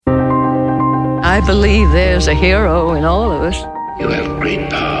I believe there's a hero in all of us. You have great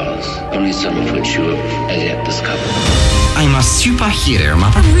powers, only some of which you have as yet discovered. I'm a superhero.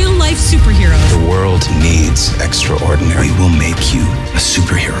 A real-life superhero. The world needs extraordinary. We will make you a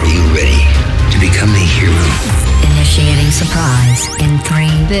superhero. Are you ready to become a hero? Initiating surprise in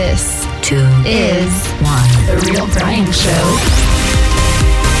 3. This 2 is 1. The Real Brian Show.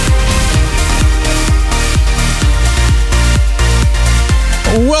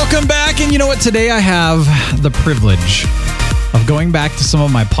 Welcome back, and you know what? Today I have the privilege of going back to some of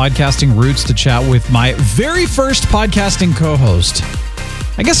my podcasting roots to chat with my very first podcasting co-host.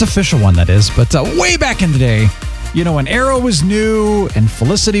 I guess official one, that is, but way back in the day, you know, when Arrow was new and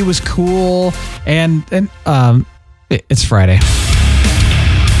Felicity was cool, and it's Friday.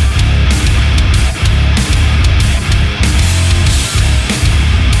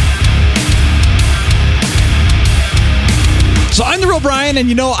 So I'm the Real Brian, and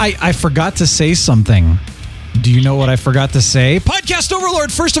you know, I forgot to say something. Do you know what I forgot to say? Podcast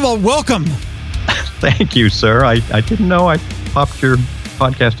Overlord, first of all, welcome. Thank you, sir. I didn't know I popped your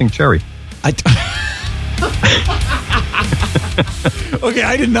podcasting cherry. Okay,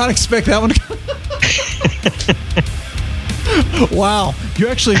 I did not expect that one to Wow, you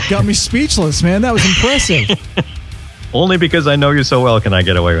actually got me speechless, man. That was impressive. Only because I know you so well can I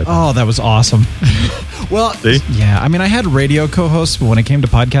get away with it. Oh, that was awesome. Well, see? Yeah, I mean, I had radio co-hosts, but when it came to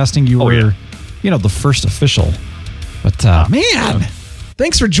podcasting, you were, you know, the first official. But, man,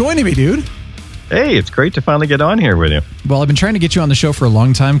 thanks for joining me, dude. Hey, it's great to finally get on here with you. Well, I've been trying to get you on the show for a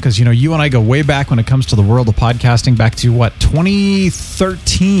long time because, you know, you and I go way back when it comes to the world of podcasting, back to,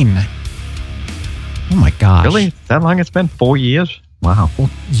 2013? Oh, my gosh. Really? That long it's been? 4 years? Wow. Well,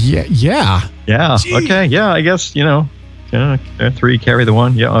 yeah. Yeah, Gee. Okay, yeah, I guess, you know. 3 carry the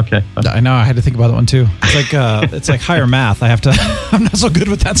 1. Yeah, okay. I know. I had to think about that one too. It's like higher math. I'm not so good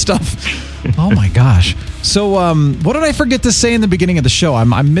with that stuff. Oh my gosh. So, what did I forget to say in the beginning of the show?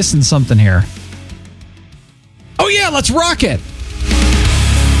 I'm missing something here. Oh yeah, let's rock it.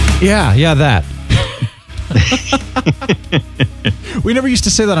 Yeah, that. We never used to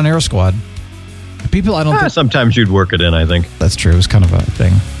say that on Aero Squad. People, I don't think. Sometimes you'd work it in, I think. That's true. It was kind of a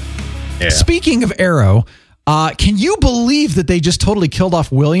thing. Yeah. Speaking of Aero, can you believe that they just totally killed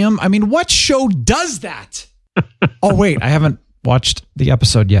off William? I mean, what show does that? Oh, wait, I haven't watched the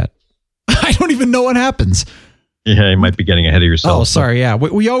episode yet. I don't even know what happens. Yeah, you might be getting ahead of yourself. Oh, sorry, yeah.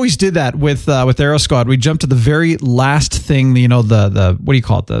 We always did that with Aero Squad. We jumped to the very last thing, you know, the what do you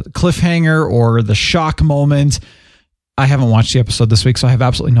call it? The cliffhanger or the shock moment. I haven't watched the episode this week, so I have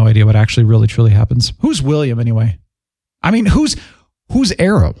absolutely no idea what actually really truly happens. Who's William anyway? I mean, who's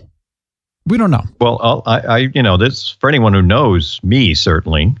Aero? We don't know. Well, this for anyone who knows me,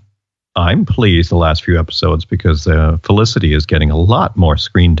 certainly, I'm pleased the last few episodes because Felicity is getting a lot more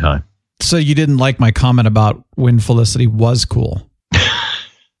screen time. So you didn't like my comment about when Felicity was cool?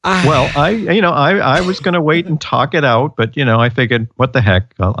 Well, I was going to wait and talk it out, but I figured, what the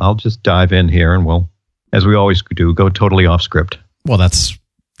heck? I'll just dive in here, and we'll, as we always do, go totally off script. Well, that's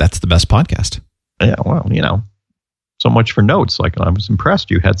the best podcast. Yeah. Well, so much for notes. Like, I was impressed.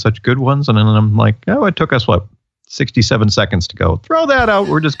 You had such good ones. And then I'm like, it took us, 67 seconds to go. Throw that out.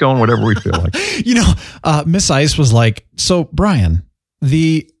 We're just going whatever we feel like. Miss Ice was like, so Brian,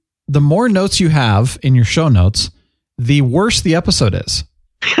 the more notes you have in your show notes, the worse the episode is.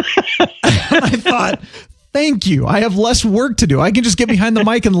 I thought, thank you. I have less work to do. I can just get behind the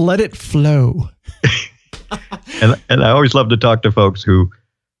mic and let it flow. And I always love to talk to folks who,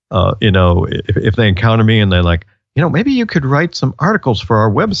 if they encounter me and they're like, maybe you could write some articles for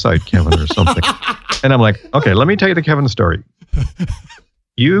our website, Kevin, or something. And I'm like, okay, let me tell you the Kevin story.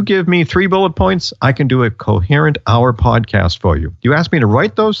 You give me 3 bullet points, I can do a coherent hour podcast for you. You ask me to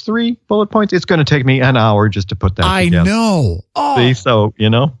write those 3 bullet points, it's going to take me an hour just to put that together. I know. Oh. See, so,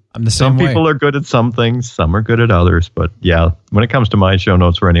 I'm the same some people are good at some things, some are good at others. But yeah, when it comes to my show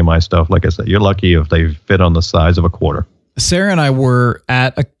notes for any of my stuff, like I said, you're lucky if they fit on the size of a quarter. Sarah and I were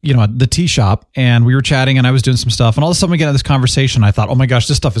at the tea shop, and we were chatting, and I was doing some stuff, and all of a sudden we get into this conversation. I thought, oh my gosh,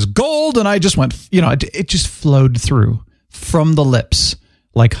 this stuff is gold, and I just went, it just flowed through from the lips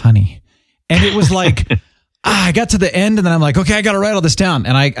like honey, and it was like I got to the end, and then I'm like, okay, I got to write all this down,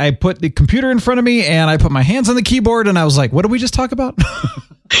 and I put the computer in front of me, and I put my hands on the keyboard, and I was like, what did we just talk about?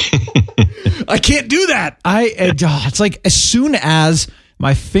 I can't do that. It's like as soon as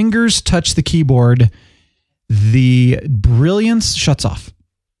my fingers touch the keyboard, the brilliance shuts off.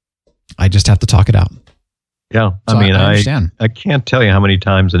 I just have to talk it out. Yeah. So I understand. I can't tell you how many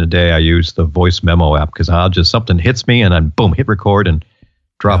times in a day I use the voice memo app because something hits me and then boom, hit record and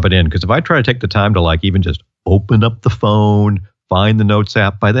drop it in. Because if I try to take the time to even just open up the phone, find the notes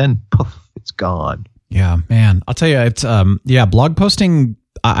app, by then, poof, it's gone. Yeah, man. I'll tell you, it's blog posting.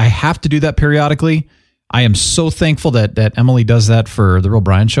 I have to do that periodically. I am so thankful that Emily does that for the Real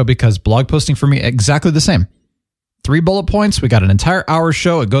Brian Show, because blog posting for me, exactly the same. 3 bullet points. We got an entire hour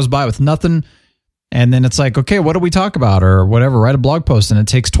show. It goes by with nothing. And then it's like, okay, what do we talk about or whatever? Write a blog post, and it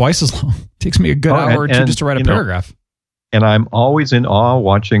takes twice as long. It takes me a good hour or two just to write a paragraph. And I'm always in awe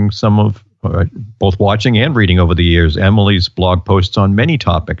watching both watching and reading over the years, Emily's blog posts on many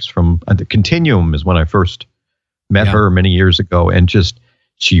topics. From the Continuum is when I first met her many years ago, and just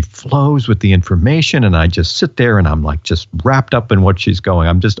she flows with the information, and I just sit there and I'm like just wrapped up in what she's going.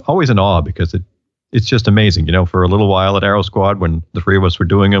 I'm just always in awe because it's just amazing. For a little while at Arrow Squad, when the 3 of us were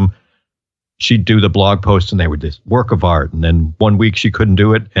doing them, she'd do the blog posts and they were this work of art. And then one week she couldn't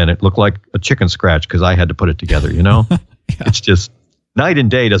do it and it looked like a chicken scratch because I had to put it together, It's just night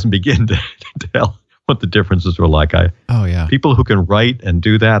and day. Doesn't begin to tell what the differences were like. People who can write and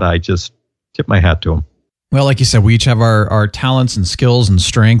do that, I just tip my hat to them. Well, like you said, we each have our talents and skills and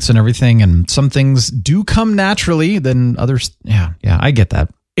strengths and everything. And some things do come naturally than others. Yeah, I get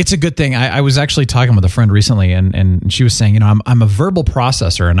that. It's a good thing. I was actually talking with a friend recently, and she was saying, I'm a verbal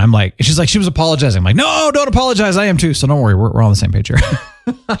processor, and I'm like, she was apologizing. I'm like, no, don't apologize. I am too. So don't worry. We're on the same page here.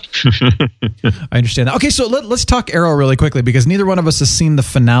 I understand that. Okay, so let's talk Arrow really quickly, because neither one of us has seen the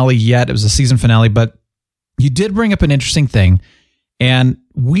finale yet. It was a season finale, but you did bring up an interesting thing, and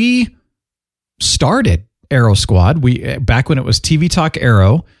we started Arrow Squad. Back when it was TV Talk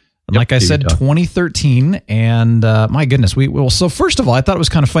Arrow. Like I said, 2013, and my goodness, so first of all, I thought it was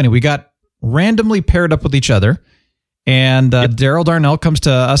kind of funny. We got randomly paired up with each other, and Daryl Darnell comes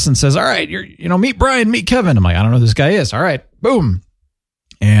to us and says, all right, meet Brian, meet Kevin. I'm like, I don't know who this guy is. All right, boom.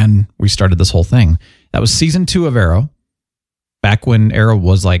 And we started this whole thing. That was season 2 of Arrow, back when Arrow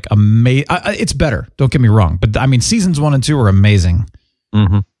was like amazing. It's better, don't get me wrong, but I mean, seasons 1 and 2 were amazing.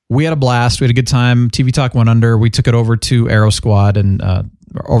 Mm-hmm. We had a blast. We had a good time. TV Talk went under. We took it over to Arrow Squad and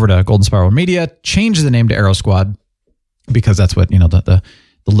over to Golden Spiral Media, changed the name to Arrow Squad because that's what the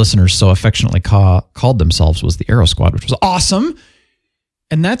listeners so affectionately called themselves, was the Arrow Squad, which was awesome.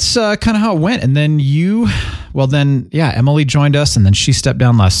 And that's kind of how it went. And then Emily joined us, and then she stepped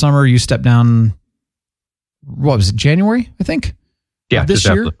down last summer. You stepped down, what was it, January, I think? Yeah, this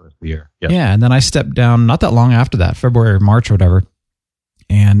just year. After the first year. Yes. Yeah, and then I stepped down not that long after that, February or March or whatever.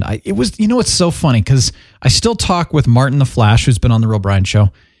 And it was, it's so funny because I still talk with Martin the Flash, who's been on the Real Brian Show,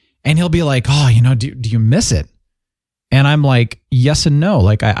 and he'll be like, oh, do you miss it? And I'm like, yes and no.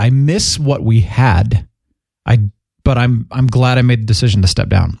 Like I miss what we had. But I'm glad I made the decision to step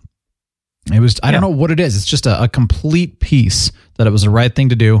down. It was, I don't know what it is. It's just a complete piece that it was the right thing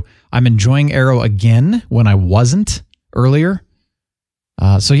to do. I'm enjoying Arrow again when I wasn't earlier.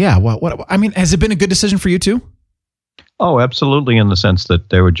 So yeah, what I mean, has it been a good decision for you too? Oh, absolutely. In the sense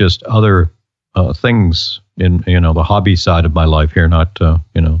that there were just other things in, the hobby side of my life here, not, the,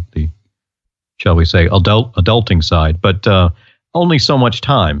 shall we say, adulting side, but only so much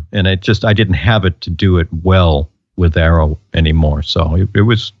time. And I didn't have it to do it well with Arrow anymore. So it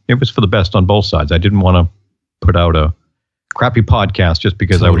was for the best on both sides. I didn't want to put out a crappy podcast just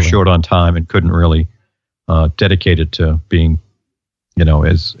because I was short on time and couldn't really dedicate it to being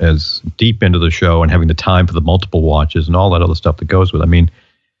as deep into the show and having the time for the multiple watches and all that other stuff that goes with it. I mean,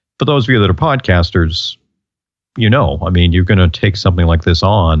 for those of you that are podcasters, you're going to take something like this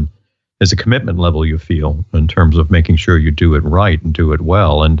on as a commitment level you feel in terms of making sure you do it right and do it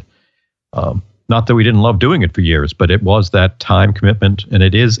well. And not that we didn't love doing it for years, but it was that time commitment, and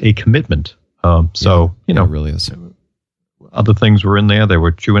it is a commitment. It really is. Other things were in there. They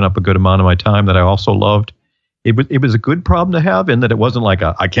were chewing up a good amount of my time that I also loved. It was a good problem to have, in that it wasn't like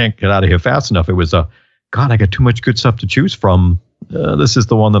I can't get out of here fast enough. It was God, I got too much good stuff to choose from. This is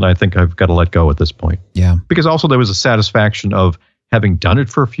the one that I think I've got to let go at this point. Yeah. Because also there was a satisfaction of having done it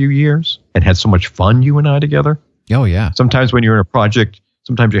for a few years and had so much fun, you and I together. Oh, yeah. Sometimes when you're in a project,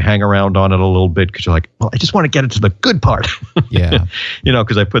 sometimes you hang around on it a little bit because you're like, well, I just want to get it to the good part. Yeah.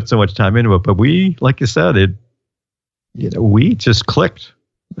 Because I put so much time into it. But we, like you said, we just clicked.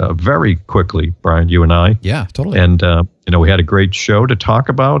 Very quickly, Brian, you and I. Yeah, totally. And, we had a great show to talk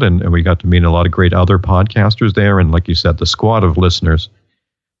about, and we got to meet a lot of great other podcasters there. And like you said, the squad of listeners,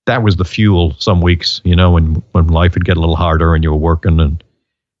 that was the fuel some weeks, when life would get a little harder and you were working and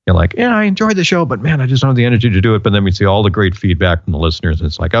you're like, yeah, I enjoyed the show, but man, I just don't have the energy to do it. But then we see all the great feedback from the listeners, and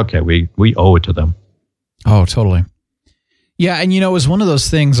it's like, okay, we owe it to them. Oh, totally. Yeah, and it was one of those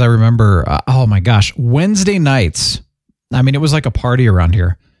things I remember, oh my gosh, Wednesday nights. I mean, it was like a party around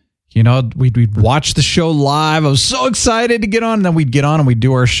here. We'd watch the show live. I was so excited to get on. And then we'd get on and we'd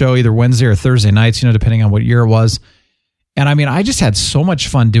do our show either Wednesday or Thursday nights, depending on what year it was. And I mean, I just had so much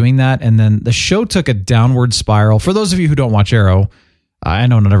fun doing that. And then the show took a downward spiral. For those of you who don't watch Arrow, I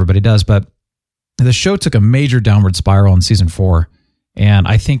know not everybody does, but the show took a major downward spiral in season 4. And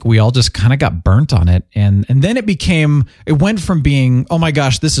I think we all just kind of got burnt on it. And then it went from being, oh my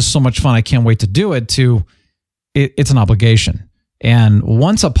gosh, this is so much fun, I can't wait to do it, to it's an obligation. And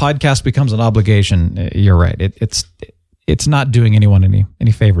once a podcast becomes an obligation, you're right. It's not doing anyone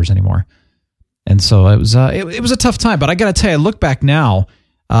any favors anymore. And so it was a tough time, but I got to tell you, I look back now,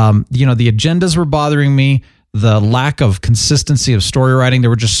 the agendas were bothering me, the lack of consistency of story writing. There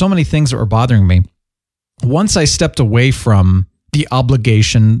were just so many things that were bothering me. Once I stepped away from the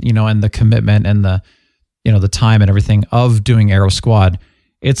obligation, and the commitment and the time and everything of doing Arrow Squad,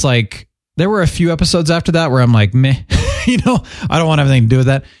 it's like there were a few episodes after that where I'm like, meh, I don't want anything to do with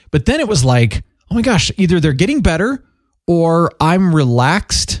that. But then it was like, oh my gosh, either they're getting better or I'm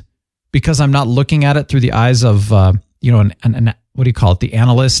relaxed because I'm not looking at it through the eyes of, an what do you call it? The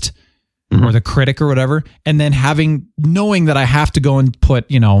analyst or the critic or whatever. And then knowing that I have to go and put,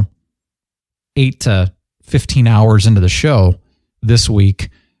 8 to 15 hours into the show this week.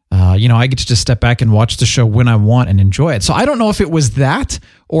 I get to just step back and watch the show when I want and enjoy it. So I don't know if it was that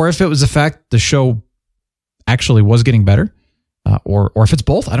or if it was the fact the show actually was getting better or if it's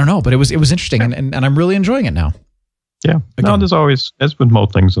both. I don't know, but it was interesting and I'm really enjoying it now. Yeah. No, there's always, as with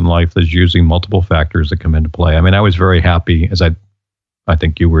most things in life, there's usually multiple factors that come into play. I mean, I was very happy, as I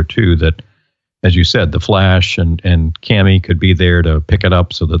think you were too, that, as you said, the Flash and Cammie could be there to pick it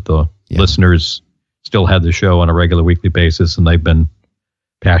up so that the listeners still had the show on a regular weekly basis, and they've been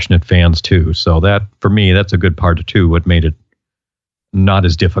passionate fans too. So that, for me, that's a good part too. What made it not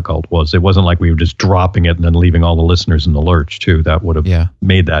as difficult it wasn't like we were just dropping it and then leaving all the listeners in the lurch too. That would have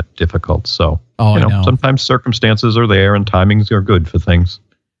made that difficult. So, I know. Sometimes circumstances are there and timings are good for things.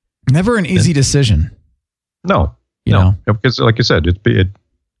 Never an easy decision. No, because like you said, it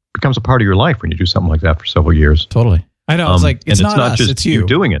becomes a part of your life when you do something like that for several years. Totally. I know. It's like, it's not us, just it's you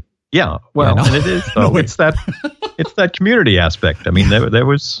doing it. Yeah. Well, and it is. So it's that community aspect. I mean, there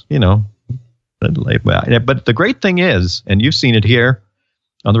was, but the great thing is, and you've seen it here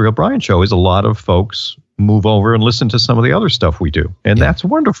on the Real Brian Show, is a lot of folks move over and listen to some of the other stuff we do. And that's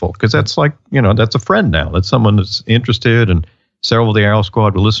wonderful because that's like, that's a friend now. That's someone that's interested. And several of the Arrow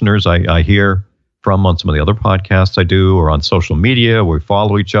Squad listeners I hear from on some of the other podcasts I do or on social media where we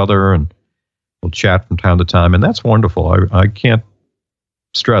follow each other and we'll chat from time to time. And that's wonderful. I can't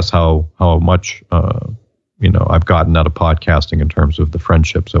stress how much, I've gotten out of podcasting in terms of the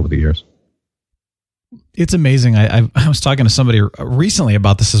friendships over the years. It's amazing. I was talking to somebody recently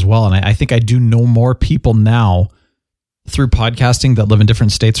about this as well, and I think I do know more people now through podcasting that live in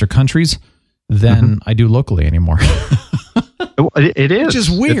different states or countries than I do locally anymore. It is. Which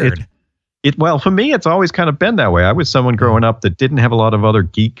is weird. Well, for me, it's always kind of been that way. I was someone growing up that didn't have a lot of other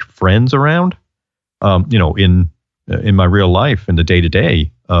geek friends around, in my real life, in the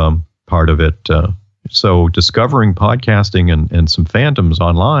day-to-day part of it. So discovering podcasting and some fandoms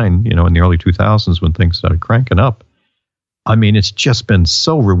online, in the early 2000s when things started cranking up, I mean, it's just been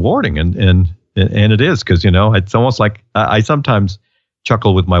so rewarding. And it is because, it's almost like I sometimes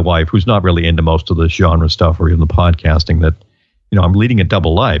chuckle with my wife, who's not really into most of the genre stuff or even the podcasting, that, I'm leading a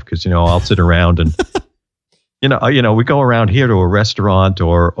double life because, I'll sit around and, we go around here to a restaurant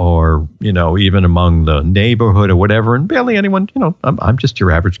or even among the neighborhood or whatever, and barely anyone, I'm just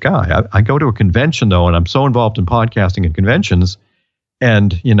your average guy. I go to a convention though, and I'm so involved in podcasting and conventions,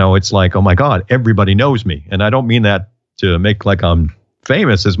 and, it's like, oh my God, everybody knows me. And I don't mean that to make like I'm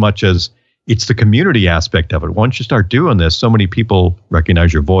famous as much as it's the community aspect of it. Once you start doing this, so many people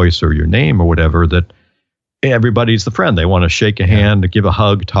recognize your voice or your name or whatever that everybody's the friend. They want to shake a hand, give a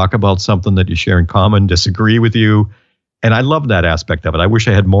hug, talk about something that you share in common, disagree with you. And I love that aspect of it. I wish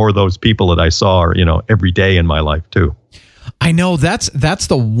I had more of those people that I saw, every day in my life too. I know that's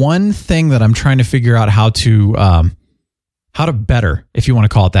the one thing that I'm trying to figure out how to better, if you want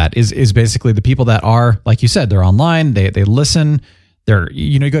to call it that, is basically the people that are, like you said, they're online, they listen,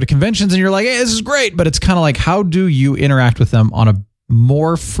 you go to conventions and you're like, hey, this is great. But it's kind of like, how do you interact with them on a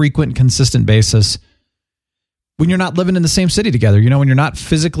more frequent, consistent basis when you're not living in the same city together, when you're not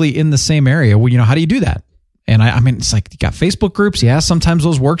physically in the same area? Well, how do you do that? And I mean, it's like, you got Facebook groups. Yeah, sometimes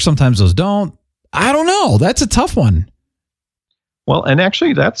those work, sometimes those don't. I don't know. That's a tough one. Well, and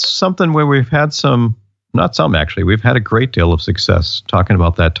actually, that's something where we've had we've had a great deal of success talking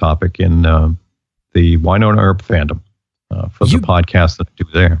about that topic in the Wynonna Earp fandom for the podcast that I do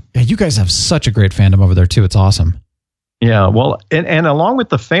there. Yeah, you guys have such a great fandom over there too. It's awesome. Yeah, well, and along with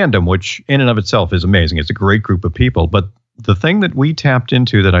the fandom, which in and of itself is amazing, it's a great group of people. But the thing that we tapped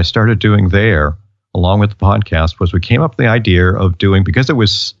into that I started doing there along with the podcast, was we came up with the idea of doing, because it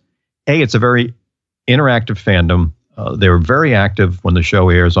was, it's a very interactive fandom. They were very active when the show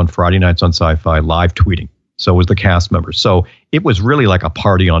airs on Friday nights on Syfy, live tweeting. So was the cast members. So it was really like a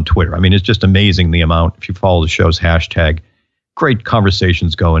party on Twitter. I mean, it's just amazing the amount, if you follow the show's hashtag, great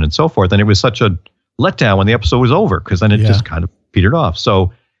conversations going and so forth. And it was such a letdown when the episode was over, because then it just kind of petered off.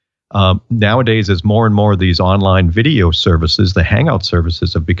 So nowadays, as more and more of these online video services, the Hangout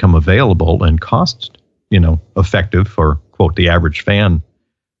services have become available and cost, effective for, quote, the average fan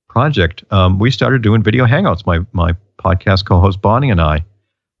project, we started doing video Hangouts, my podcast co-host Bonnie and I.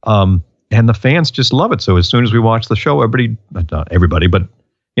 And the fans just love it. So as soon as we watch the show, not everybody, but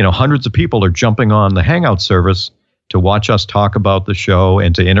hundreds of people are jumping on the Hangout service to watch us talk about the show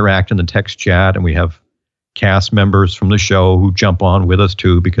and to interact in the text chat. And we have cast members from the show who jump on with us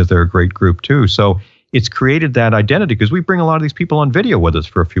too, because they're a great group too. So it's created that identity, because we bring a lot of these people on video with us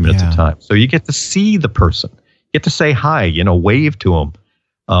for a few minutes at a time. So you get to see the person, you get to say hi, wave to them.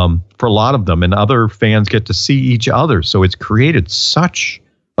 For a lot of them, and other fans get to see each other. So it's created such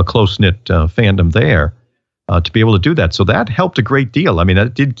a close-knit fandom there to be able to do that. So that helped a great deal. I mean,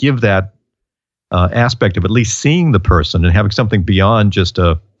 that did give that aspect of at least seeing the person and having something beyond just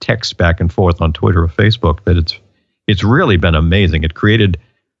a text back and forth on Twitter or Facebook, that it's really been amazing. It created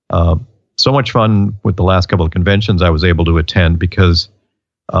so much fun with the last couple of conventions I was able to attend, because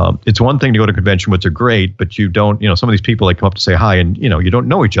it's one thing to go to a convention, which are great, but you don't, some of these people, they come up to say hi and, you don't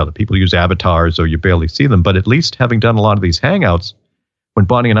know each other. People use avatars or you barely see them. But at least having done a lot of these Hangouts, when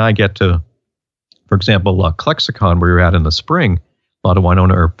Bonnie and I get to, for example, Klexicon, where we were at in the spring, a lot of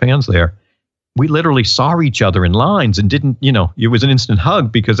Wynonna Earp fans there, we literally saw each other in lines and didn't, it was an instant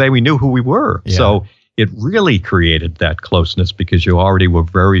hug because we knew who we were. Yeah. So it really created that closeness, because you already were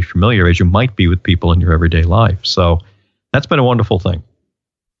very familiar, as you might be with people in your everyday life. So that's been a wonderful thing.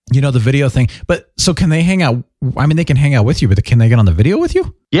 The video thing. But so can they hang out? I mean, they can hang out with you, but can they get on the video with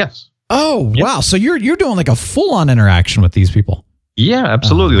you? Yes. Oh, yes. Wow. So you're doing like a full-on interaction with these people. Yeah,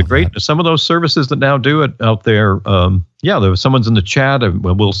 absolutely. Some of those services that now do it out there, someone's in the chat and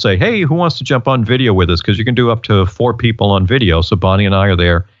we'll say, hey, who wants to jump on video with us? Because you can do up to 4 people on video. So Bonnie and I are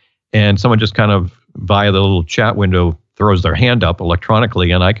there, and someone just kind of via the little chat window throws their hand up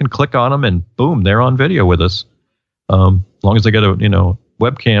electronically, and I can click on them and boom, they're on video with us. As long as they get a,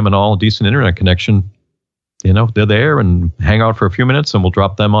 webcam and all, a decent internet connection, they're there and hang out for a few minutes, and we'll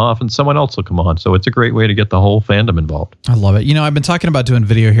drop them off and someone else will come on. So it's a great way to get the whole fandom involved. I love it. I've been talking about doing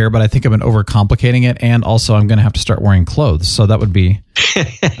video here, but I think I've been overcomplicating it. And also I'm going to have to start wearing clothes. So that would be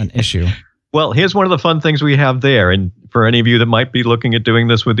an issue. Well, here's one of the fun things we have there. And for any of you that might be looking at doing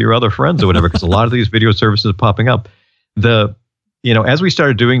this with your other friends or whatever, because a lot of these video services are popping up, as we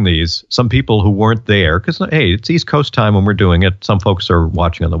started doing these, some people who weren't there, because, hey, it's East Coast time when we're doing it. Some folks are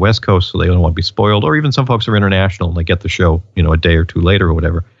watching on the West Coast, so they don't want to be spoiled. Or even some folks are international and they get the show, a day or two later or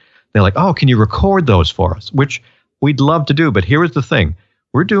whatever. They're like, oh, can you record those for us? Which we'd love to do. But here is the thing.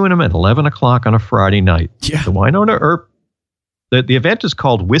 We're doing them at 11 o'clock on a Friday night. Yeah. The Wynonna Earp, the event is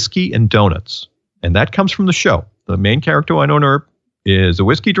called Whiskey and Donuts. And that comes from the show. The main character, Wynonna Earp, is a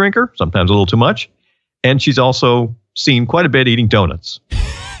whiskey drinker, sometimes a little too much. And she's also seen quite a bit eating donuts.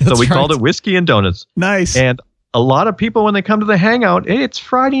 So we called it Whiskey and Donuts. Nice. And a lot of people, when they come to the Hangout, it's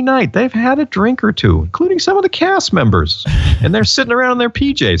Friday night. They've had a drink or two, including some of the cast members. And they're sitting around in their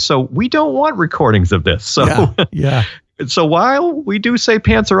PJs. So we don't want recordings of this. So yeah. So while we do say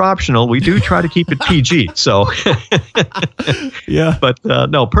pants are optional, we do try to keep it PG. So yeah. But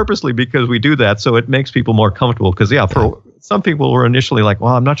no, purposely, because we do that. So it makes people more comfortable. Because for some people were initially like,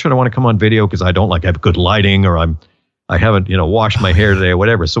 well, I'm not sure I want to come on video because I don't have good lighting, or I haven't, washed my hair today or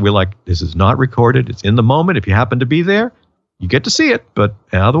whatever. So we're like, this is not recorded. It's in the moment. If you happen to be there, you get to see it. But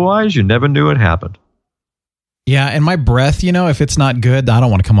otherwise, you never knew it happened. Yeah. And my breath, if it's not good, I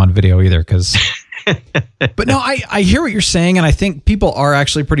don't want to come on video either. Because, but no, I hear what you're saying. And I think people are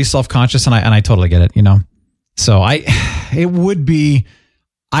actually pretty self-conscious, and I totally get it, So it would be,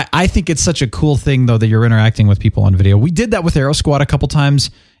 I think it's such a cool thing, though, that you're interacting with people on video. We did that with Aero Squad a couple times,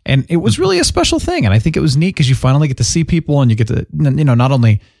 and it was really a special thing. And I think it was neat because you finally get to see people, and you get to, not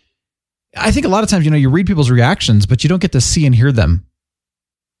only, I think a lot of times, you read people's reactions, but you don't get to see and hear them,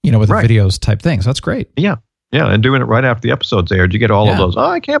 with the videos type thing. So that's great. Yeah. Yeah. And doing it right after the episode's aired, you get all of those. Oh,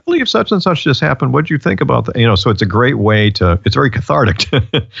 I can't believe such and such just happened. What'd you think about that? So it's a great way it's very cathartic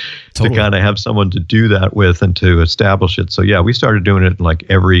to kind of have someone to do that with and to establish it. So yeah, we started doing it in like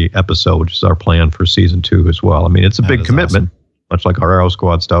every episode, which is our plan for season 2 as well. I mean, it's a big commitment, much like our Aero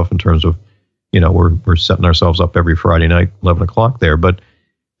Squad stuff in terms of, we're setting ourselves up every Friday night, 11 o'clock there. But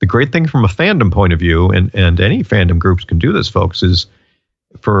the great thing from a fandom point of view, and any fandom groups can do this, folks, is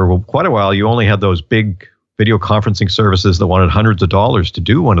for quite a while, you only had those big video conferencing services that wanted hundreds of dollars to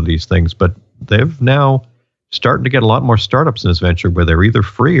do one of these things, but they've now starting to get a lot more startups in this venture where they're either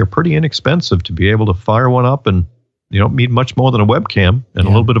free or pretty inexpensive to be able to fire one up, and you don't need much more than a webcam and a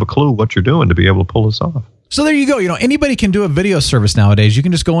little bit of a clue what you're doing to be able to pull this off. So there you go. Anybody can do a video service nowadays. You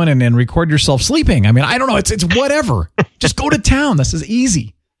can just go in and record yourself sleeping. I mean, I don't know. It's whatever. Just go to town. This is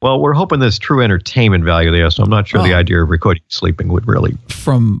easy. Well, we're hoping there's true entertainment value there, so I'm not sure the idea of recording sleeping would really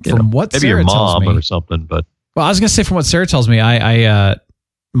from what maybe Sarah your mom tells me, or something. But I was going to say from what Sarah tells me,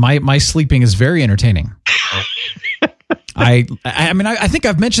 my sleeping is very entertaining. I mean, I think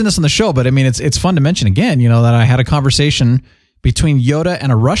I've mentioned this on the show, but I mean, it's fun to mention again. That I had a conversation between Yoda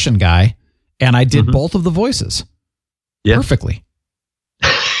and a Russian guy, and I did both of the voices perfectly.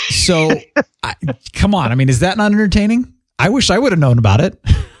 So, come on. I mean, is that not entertaining? I wish I would have known about it.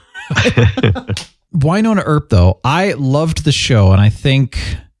 Wynonna Earp, though, I loved the show, and I think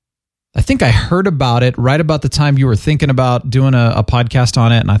I heard about it right about the time you were thinking about doing a podcast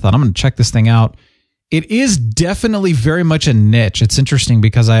on it, and I thought, I'm going to check this thing out. It is definitely very much a niche. It's interesting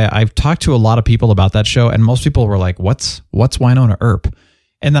because I've talked to a lot of people about that show, and most people were like, what's Wynonna Earp?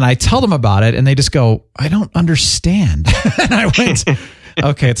 And then I tell them about it, and they just go, I don't understand. And I went,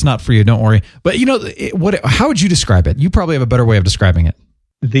 okay, it's not for you. Don't worry. But how would you describe it? You probably have a better way of describing it.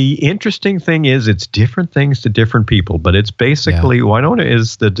 The interesting thing is it's different things to different people, but it's basically Wynonna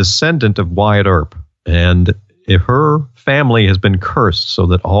is the descendant of Wyatt Earp. And if her family has been cursed so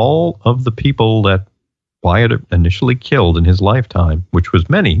that all of the people that Wyatt initially killed in his lifetime, which was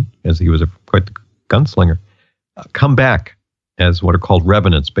many, as he was quite the gunslinger, come back as what are called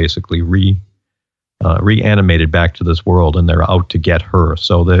revenants, basically reanimated back to this world, and they're out to get her.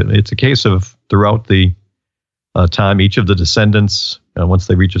 So it's a case of throughout the time, each of the descendants, once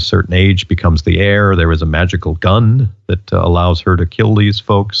they reach a certain age, becomes the heir. There is a magical gun that allows her to kill these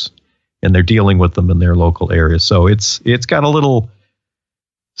folks, and they're dealing with them in their local area. So it's got a little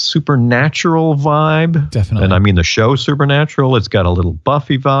supernatural vibe. Definitely. And I mean the show Supernatural. It's got a little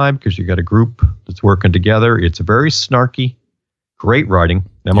Buffy vibe because you got a group that's working together. It's very snarky. Great writing.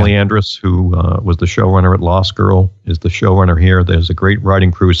 Emily Andrus, who was the showrunner at Lost Girl, is the showrunner here. There's a great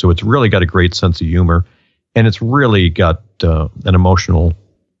writing crew, so it's really got a great sense of humor. And it's really got an emotional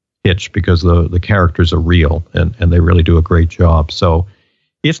hitch because the characters are real, and they really do a great job. So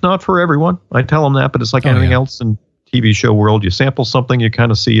it's not for everyone. I tell them that, but it's like anything else in TV show world. You sample something, you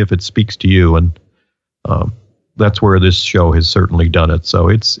kind of see if it speaks to you, and that's where this show has certainly done it. So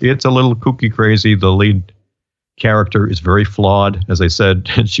it's a little kooky crazy. The lead character is very flawed. As I said,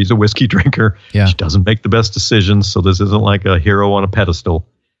 she's a whiskey drinker. Yeah. She doesn't make the best decisions, so this isn't like a hero on a pedestal.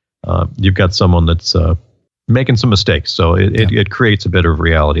 You've got someone that's making some mistakes, so it creates a bit of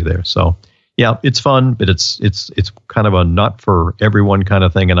reality there. So yeah, it's fun, but it's kind of a not for everyone kind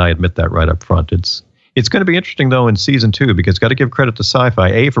of thing, and I admit that right up front. It's going to be interesting though in season 2, because got to give credit to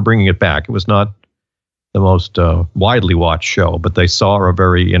Syfy for bringing it back. It was not the most widely watched show, but they saw a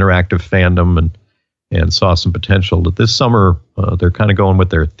very interactive fandom and saw some potential. That this summer they're kind of going with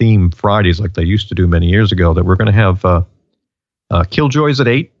their theme Fridays like they used to do many years ago, that we're going to have Killjoys at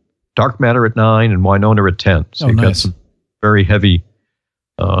 8, Dark Matter at 9, and Wynonna at 10. So you've got some very heavy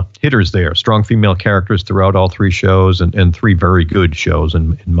hitters there. Strong female characters throughout all 3 shows, and 3 very good shows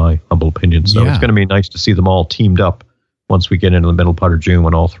in my humble opinion. So it's going to be nice to see them all teamed up once we get into the middle part of June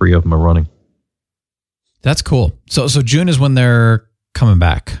when all 3 of them are running. That's cool. So June is when they're coming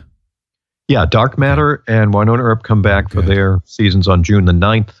back. Yeah, Dark Matter and Wynonna Earp come back for their seasons on June the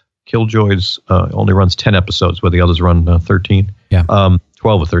 9th. Killjoys only runs 10 episodes, where the others run 13. Yeah.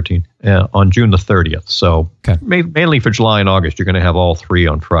 12 or 13 on June the 30th. So mainly for July and August, you're going to have all 3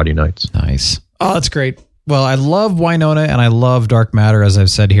 on Friday nights. Nice. Oh, that's great. Well, I love Wynonna and I love Dark Matter, as I've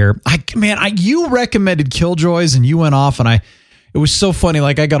said here. You recommended Killjoys and you went off, and it was so funny.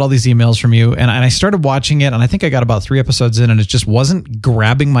 Like, I got all these emails from you, and I started watching it, and I think I got about 3 episodes in, and it just wasn't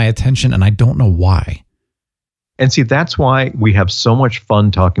grabbing my attention, and I don't know why. And see, that's why we have so much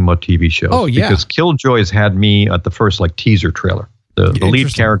fun talking about TV shows. Oh, yeah. Because Killjoys had me at the first teaser trailer. The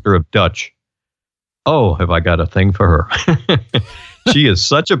lead character of Dutch. Oh, have I got a thing for her. She is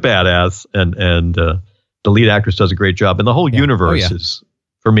such a badass, and the lead actress does a great job. And the whole universe is,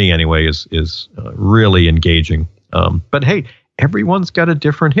 for me anyway, is really engaging. But hey, everyone's got a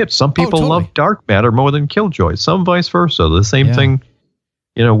different hit. Some people love Dark Matter more than Killjoys. Some vice versa. The same thing,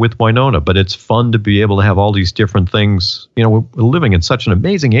 with Wynonna. But it's fun to be able to have all these different things. We're living in such an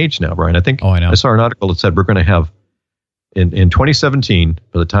amazing age now, Brian. I think I saw an article that said we're going to have, in 2017,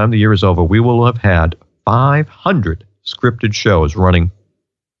 by the time the year is over, we will have had 500 scripted shows running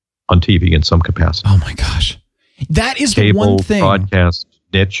on TV in some capacity. Oh my gosh. That is the one thing. Broadcast,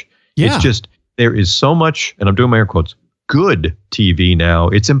 niche. Yeah. It's just, there is so much, and I'm doing my air quotes, good TV now.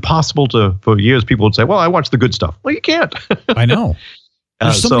 It's impossible for years people would say, well, I watch the good stuff. Well, you can't. I know.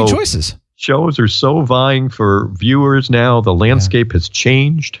 There's so many choices. Shows are so vying for viewers now. The landscape has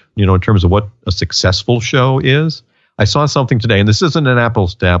changed, in terms of what a successful show is. I saw something today, and this isn't an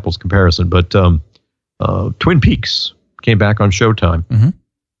apples to apples comparison, but Twin Peaks came back on Showtime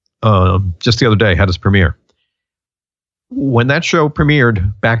just the other day, had its premiere. When that show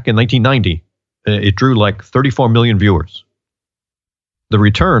premiered back in 1990, it drew like 34 million viewers. The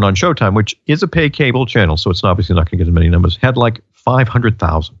return on Showtime, which is a pay cable channel, so it's obviously not going to get as many numbers, had like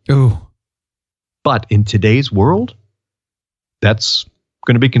 500,000. Ooh. But in today's world, that's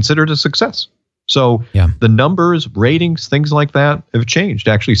going to be considered a success. So the numbers, ratings, things like that have changed.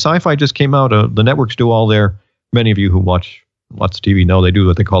 Actually, Syfy just came out. The networks do all their, many of you who watch lots of TV know they do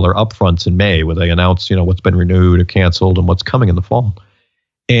what they call their upfronts in May, where they announce, what's been renewed or canceled and what's coming in the fall.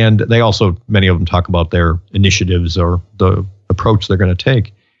 And they also, many of them talk about their initiatives or the approach they're going to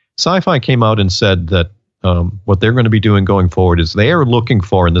take. Syfy came out and said that what they're going to be doing going forward is they are looking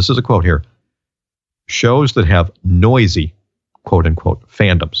for, and this is a quote here, shows that have noisy, quote unquote,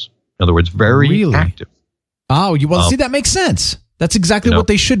 fandoms. In other words, very active. Oh, see, that makes sense. That's exactly what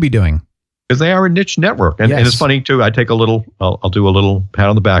they should be doing. Because they are a niche network. And it's funny, too. I take a little, I'll do a little pat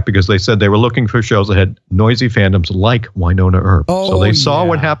on the back because they said they were looking for shows that had noisy fandoms like Wynonna Earp. So they saw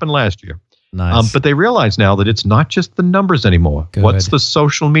what happened last year. Nice. But they realize now that it's not just the numbers anymore. Good. What's the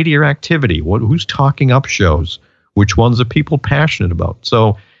social media activity? Who's talking up shows? Which ones are people passionate about?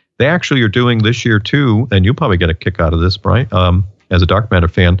 So they actually are doing this year, too, and you'll probably get a kick out of this, Brian, as a Dark Matter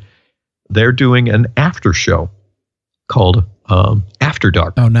fan. They're doing an after show called After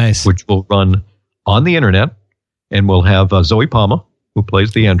Dark. Oh, nice. Which will run on the internet, and we'll have Zoe Palmer, who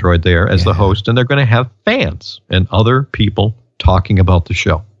plays the android there, as the host, and they're going to have fans and other people talking about the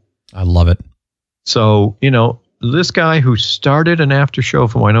show. I love it. So, this guy who started an after show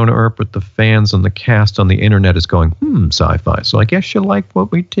for Wynonna Earp with the fans and the cast on the internet is going, Syfy. So I guess you like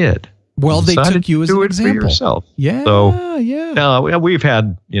what we did. Well, they took you as an example. For yourself. Yeah, So, we've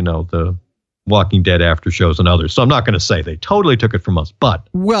had, the Walking Dead after shows and others. So I'm not going to say they totally took it from us, but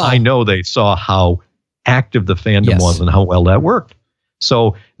I know they saw how active the fandom was and how well that worked.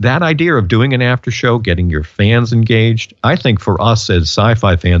 So that idea of doing an after show, getting your fans engaged, I think for us as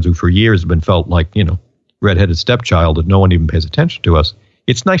Syfy fans who for years have been felt like, redheaded stepchild that no one even pays attention to us,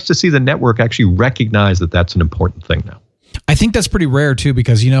 it's nice to see the network actually recognize that that's an important thing now. I think that's pretty rare too,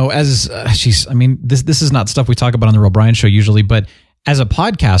 because, this is not stuff we talk about on the Real Brian Show usually, but as a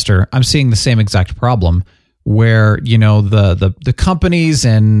podcaster, I'm seeing the same exact problem where, the companies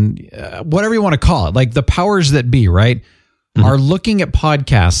and whatever you want to call it, like the powers that be, right, are looking at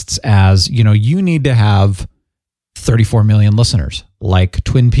podcasts as, you need to have 34 million listeners like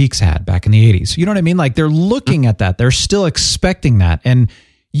Twin Peaks had back in the 80s. You know what I mean? Like they're looking at that. They're still expecting that. And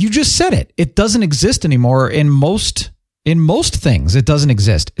you just said it. It doesn't exist anymore in most things. It doesn't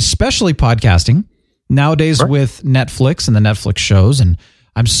exist, especially podcasting nowadays with Netflix and the Netflix shows. And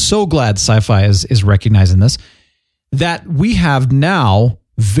I'm so glad Syfy is recognizing this, that we have now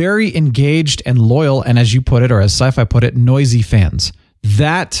very engaged and loyal, and as you put it, or as Syfy put it, noisy fans.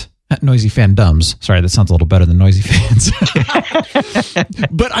 Noisy fandoms. Sorry, that sounds a little better than noisy fans.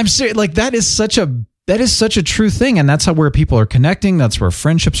 But I'm serious. Like that is such a true thing, and that's where people are connecting. That's where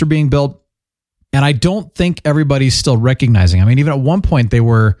friendships are being built. And I don't think everybody's still recognizing. I mean, even at one point they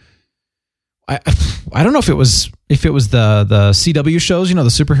were. I don't know if it was the CW shows, the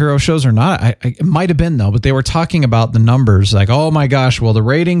superhero shows or not. It might have been though, but they were talking about the numbers. Like, oh my gosh, well the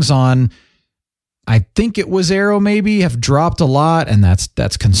ratings on, I think it was Arrow maybe, have dropped a lot, and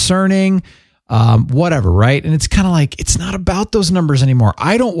that's concerning. Whatever, right? And it's kind of like it's not about those numbers anymore.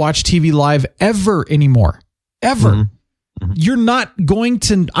 I don't watch TV live ever anymore, ever. Mm-hmm. You're not going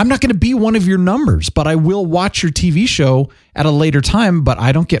to. I'm not going to be one of your numbers, but I will watch your TV show at a later time. But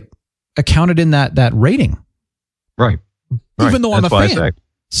I don't get accounted in that rating, right? Even though I'm a fan.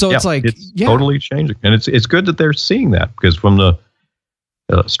 So it's like it's totally changing, and it's good that they're seeing that, because from the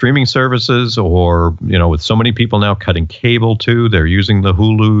streaming services, or with so many people now cutting cable too, they're using the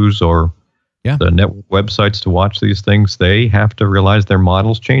Hulus or the network websites to watch these things. They have to realize their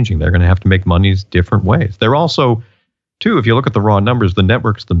model's changing. They're going to have to make money different ways. They're also, too, if you look at the raw numbers, the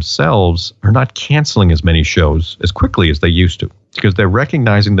networks themselves are not canceling as many shows as quickly as they used to, because they're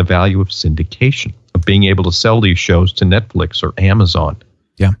recognizing the value of syndication, of being able to sell these shows to Netflix or Amazon.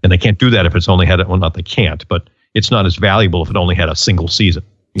 Yeah. And they can't do that if it's only had, well, not they can't, but it's not as valuable if it only had a single season.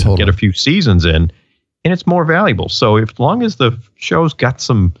 You get a few seasons in, and it's more valuable. So as long as the show's got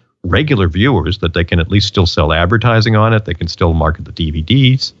some regular viewers that they can at least still sell advertising on it. They can still market the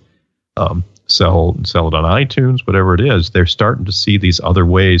DVDs, sell it on iTunes, whatever it is. They're starting to see these other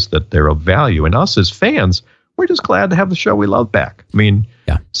ways that they're of value. And us as fans, we're just glad to have the show we love back. I mean,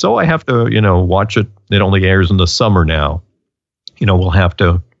 so I have to, watch it. It only airs in the summer now. We'll have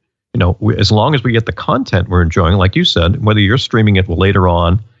to, as long as we get the content we're enjoying, like you said, whether you're streaming it later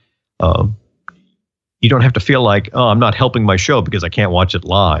on, you don't have to feel like, oh, I'm not helping my show because I can't watch it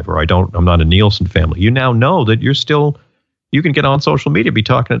live, or I'm not a Nielsen family. You now know that you can get on social media, be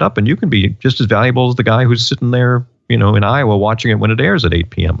talking it up, and you can be just as valuable as the guy who's sitting there, in Iowa watching it when it airs at 8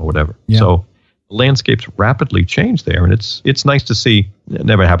 p.m. or whatever. Yeah. So the landscape's rapidly changed there, and it's nice to see. It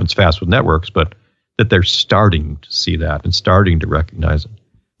never happens fast with networks, but that they're starting to see that and starting to recognize it.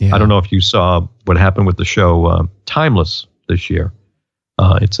 Yeah. I don't know if you saw what happened with the show Timeless this year.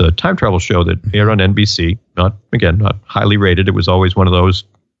 It's a time travel show that aired on NBC. Not highly rated. It was always one of those,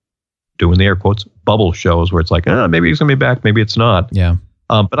 doing the air quotes, bubble shows where it's like, maybe it's going to be back, maybe it's not. Yeah.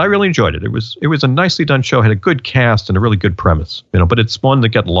 But I really enjoyed it. It was a nicely done show, had a good cast and a really good premise. But it's one that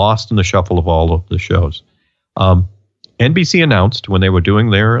got lost in the shuffle of all of the shows. NBC announced when they were doing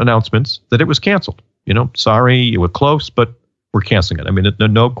their announcements that it was canceled. Sorry, you were close, but we're canceling it. I mean,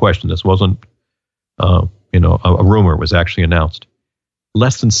 no question. This wasn't, a rumor. It was actually announced.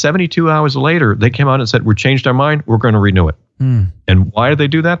 Less than 72 hours later, they came out and said, we changed our mind. We're going to renew it. And why did they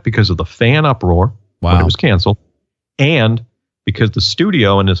do that? Because of the fan uproar when it was canceled, and because the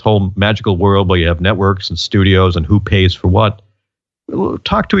studio in this whole magical world where you have networks and studios and who pays for what,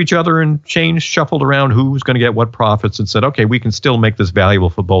 talked to each other and shuffled around who's going to get what profits, and said, okay, we can still make this valuable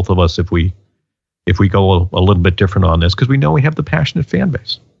for both of us if we go a little bit different on this, because we know we have the passionate fan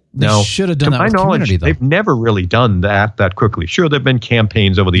base. They should have done that with Community, though. They've never really done that quickly. Sure, there have been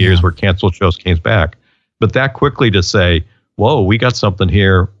campaigns over the years where canceled shows came back, but that quickly to say, whoa, we got something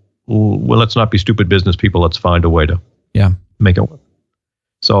here. Well, let's not be stupid business people. Let's find a way to make it work.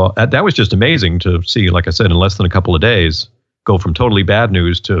 So that was just amazing to see, like I said, in less than a couple of days, go from totally bad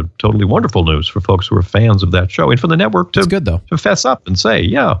news to totally wonderful news for folks who are fans of that show. And for the network to fess up and say,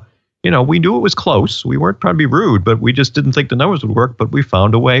 we knew it was close. We weren't trying to be rude, but we just didn't think the numbers would work. But we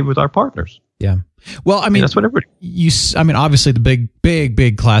found a way with our partners. Yeah. Well, I mean, that's what everybody. Obviously, the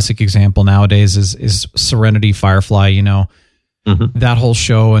big classic example nowadays is Serenity, Firefly. That whole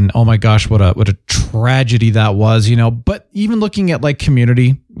show, and oh my gosh, what a tragedy that was. But even looking at like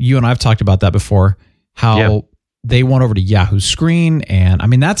Community, you and I've talked about that before. How they went over to Yahoo Screen, and I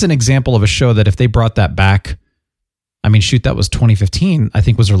mean that's an example of a show that if they brought that back. I mean, shoot, that was 2015, I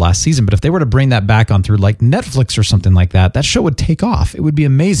think was their last season. But if they were to bring that back on through like Netflix or something like that, that show would take off. It would be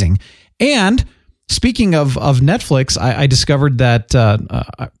amazing. And speaking of Netflix, I discovered that,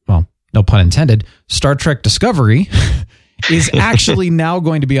 well, no pun intended, Star Trek Discovery is actually now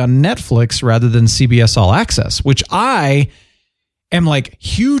going to be on Netflix rather than CBS All Access, which I am like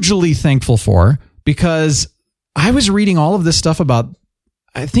hugely thankful for, because I was reading all of this stuff about,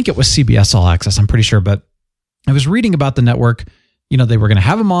 I think it was CBS All Access, I'm pretty sure, but I was reading about the network, they were going to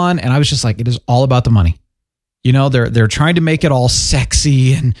have them on, and I was just like, it is all about the money. They're trying to make it all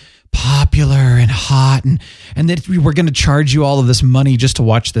sexy and popular and hot, and that we were going to charge you all of this money just to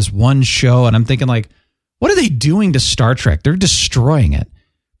watch this one show. And I'm thinking like, what are they doing to Star Trek? They're destroying it.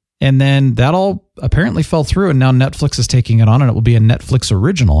 And then that all apparently fell through, and now Netflix is taking it on, and it will be a Netflix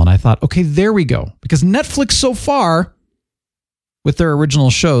original. And I thought, okay, there we go. Because Netflix so far with their original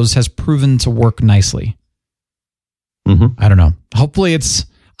shows has proven to work nicely. I don't know. Hopefully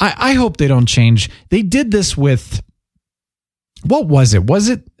I hope they don't change. They did this with, what was it?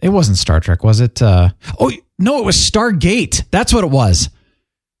 It wasn't Star Trek, was it? It was Stargate. That's what it was.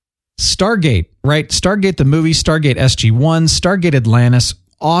 Stargate, right? Stargate, the movie, Stargate SG-1, Stargate Atlantis,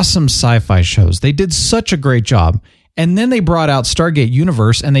 awesome sci-fi shows. They did such a great job. And then they brought out Stargate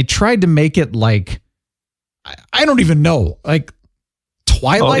Universe, and they tried to make it like, I don't even know, like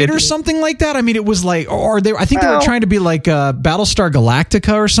Twilight or something like that. I mean, it was like, I think they were trying to be like Battlestar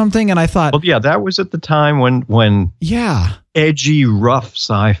Galactica or something. And I thought, well, yeah, that was at the time when edgy, rough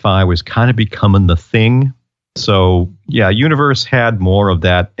sci-fi was kind of becoming the thing. So yeah, Universe had more of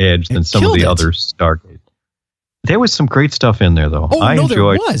that edge than some of the other Stargate. There was some great stuff in there, though. There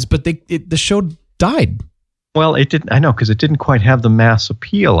was, but the show died. Well, it didn't. I know, because it didn't quite have the mass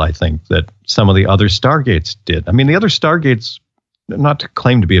appeal, I think, that some of the other Stargates did. I mean, the other Stargates, not to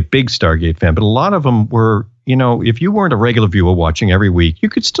claim to be a big Stargate fan, but a lot of them were, if you weren't a regular viewer watching every week, you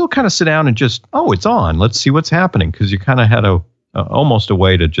could still kind of sit down and just, it's on. Let's see what's happening, because you kind of had almost a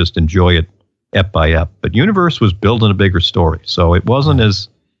way to just enjoy it ep by ep. But Universe was building a bigger story, so it wasn't as,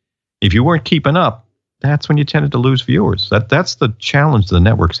 if you weren't keeping up, that's when you tended to lose viewers. That's the challenge the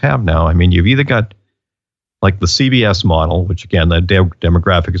networks have now. I mean, you've either got like the CBS model, which again, the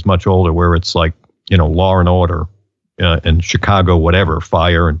demographic is much older, where it's like, Law and Order and Chicago, whatever,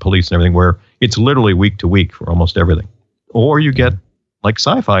 fire and police and everything, where it's literally week to week for almost everything. Or you get like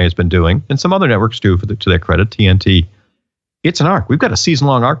Syfy has been doing, and some other networks do, to their credit, TNT. It's an arc. We've got a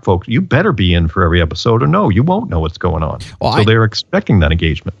season-long arc, folks. You better be in for every episode, or no, you won't know what's going on. Well, so they're expecting that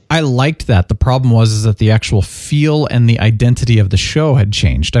engagement. I liked that. The problem was that the actual feel and the identity of the show had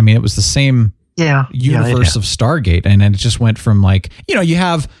changed. I mean, it was the same universe of Stargate, and then it just went from like, you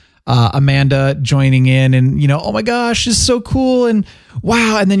have Amanda joining in, and oh my gosh, this is so cool, and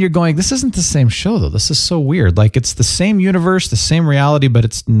wow, and then you're going, this isn't the same show though. This is so weird. Like, it's the same universe, the same reality, but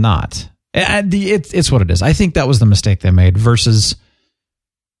it's not. It's what it is. I think that was the mistake they made versus,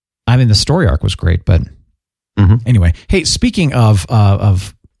 I mean, the story arc was great, but anyway. Hey, speaking of, well,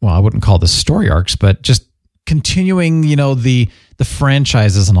 I wouldn't call this story arcs, but just continuing, the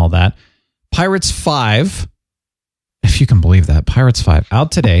franchises and all that. Pirates 5, if you can believe that, Pirates 5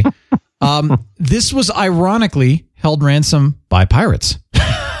 out today. This was ironically held ransom by pirates.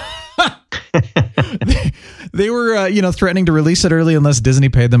 They were, threatening to release it early unless Disney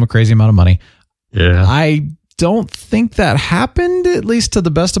paid them a crazy amount of money. Yeah. I don't think that happened, at least to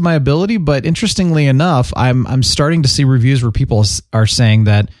the best of my ability. But interestingly enough, I'm starting to see reviews where people are saying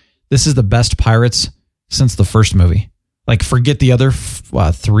that this is the best Pirates since the first movie. Like, forget the other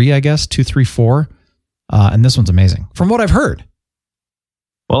 3, I guess, 2, 3, 4. And this one's amazing from what I've heard.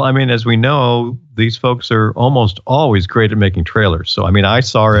 Well, I mean, as we know, these folks are almost always great at making trailers. So, I mean, I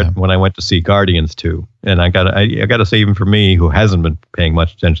saw it when I went to see Guardians 2. And I got to say, even for me, who hasn't been paying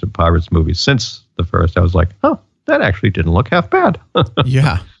much attention to Pirates movies since the first, I was like, oh, that actually didn't look half bad.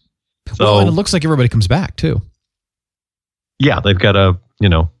 Yeah. So, well, and it looks like everybody comes back, too. Yeah, they've got a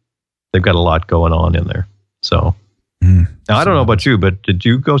lot going on in there. So, now, I don't know about you, but did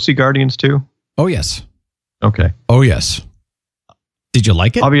you go see Guardians 2? Oh, yes. Okay. Oh, yes. Did you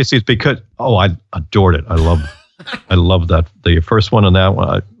like it? Obviously, it's because I adored it. I love that the first one and that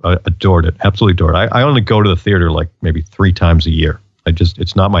one. I adored it. Absolutely adored it. I only go to the theater like maybe 3 times a year.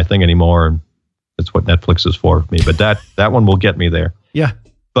 It's not my thing anymore, and that's what Netflix is for me. But that one will get me there. Yeah.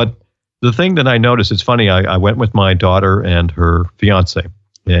 But the thing that I noticed, it's funny. I went with my daughter and her fiance,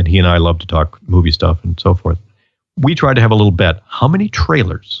 and he and I love to talk movie stuff and so forth. We tried to have a little bet. How many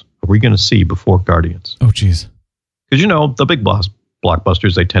trailers are we going to see before Guardians? Oh, geez. Because the big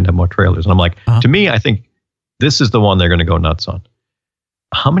blockbusters, they tend to have more trailers. And I'm like, to me, I think this is the one they're going to go nuts on.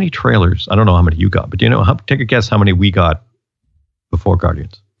 How many trailers? I don't know how many you got, but take a guess how many we got before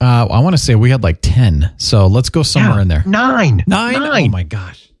Guardians. I want to say we had like 10. So let's go somewhere in there. 9. 9? Oh my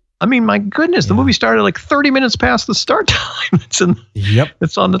gosh. I mean, my goodness, the movie started like 30 minutes past the start time.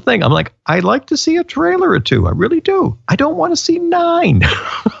 It's on the thing. I'm like, I like to see a trailer or 2. I really do. I don't want to see 9.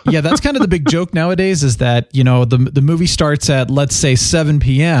 Yeah, that's kind of the big joke nowadays is that, the movie starts at, let's say, 7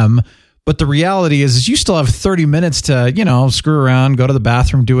 p.m., but the reality is you still have 30 minutes to, screw around, go to the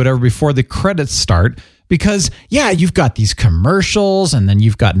bathroom, do whatever before the credits start. Because, you've got these commercials, and then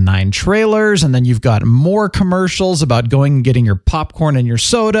you've got 9 trailers, and then you've got more commercials about going and getting your popcorn and your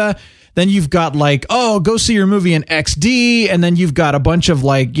soda. Then you've got like, go see your movie in XD. And then you've got a bunch of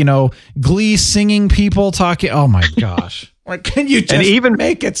like, Glee singing people talking. Oh my gosh. Like, can you just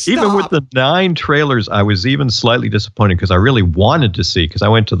make it stop? Even with the 9 trailers, I was even slightly disappointed because I really wanted to see, because I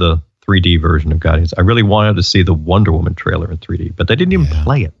went to the 3D version of Guardians. I really wanted to see the Wonder Woman trailer in 3D, but they didn't even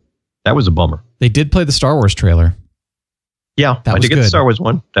play it. That was a bummer. They did play the Star Wars trailer. Yeah, I did get the Star Wars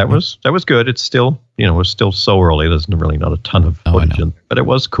one. That was good. It's still, it was still so early. There's really not a ton of footage in, but it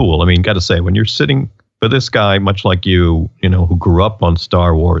was cool. I mean, got to say, when you're sitting for this guy, much like you, who grew up on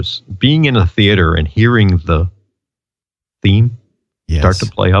Star Wars, being in a theater and hearing the theme start to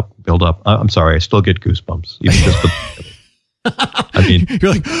play up, build up. I'm sorry, I still get goosebumps. Even just I mean,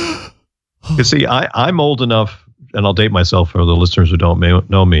 you're like, you see, I'm old enough, and I'll date myself for the listeners who don't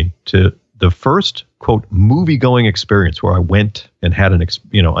know me, to the first, quote, movie-going experience where I went and had an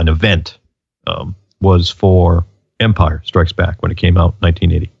event was for Empire Strikes Back when it came out in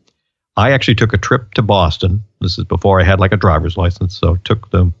 1980. I actually took a trip to Boston. This is before I had like a driver's license, so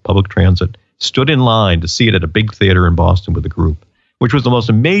took the public transit, stood in line to see it at a big theater in Boston with a group, which was the most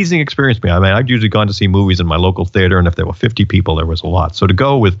amazing experience for me. I mean, I'd usually gone to see movies in my local theater, and if there were 50 people, there was a lot. So to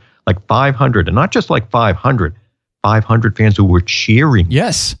go with like 500, and not just like 500 fans who were cheering.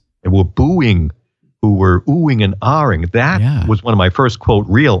 Yes. And were booing, who were oohing and ahhing. That was one of my first, quote,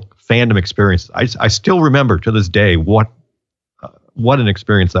 real fandom experiences. I still remember to this day what an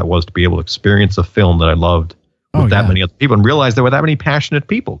experience that was to be able to experience a film that I loved with that many other people and realize there were that many passionate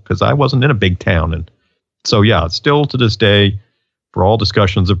people, because I wasn't in a big town. And So yeah, still to this day, for all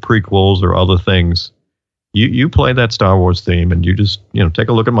discussions of prequels or other things, you play that Star Wars theme and you just, take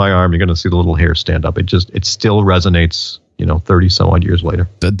a look at my arm, you're going to see the little hair stand up. It still resonates, 30 some odd years later.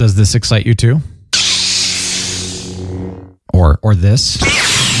 Does this excite you too? Or this?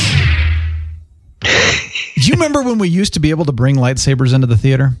 Do you remember when we used to be able to bring lightsabers into the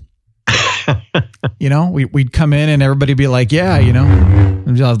theater? We'd come in and everybody be like, yeah,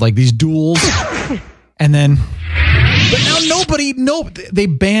 we'd have like these duels. And then, but now they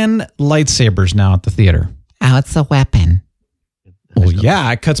ban lightsabers now at the theater. Oh, it's a weapon. Well,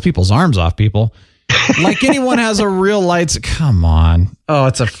 yeah, it cuts people's arms off, people. Like anyone has a real come on. Oh,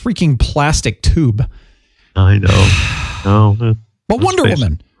 it's a freaking plastic tube. I know. But Wonder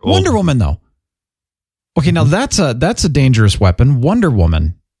Woman though. Okay, now that's a dangerous weapon. Wonder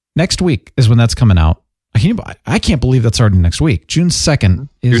Woman. Next week is when that's coming out. I can't believe that's already next week. June 2nd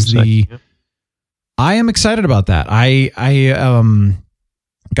is I am excited about that. I'm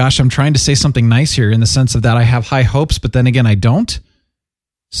trying to say something nice here in the sense of that I have high hopes, but then again, I don't.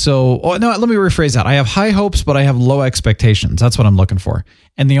 So, let me rephrase that. I have high hopes, but I have low expectations. That's what I'm looking for.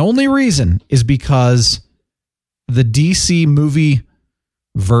 And the only reason is because the DC movie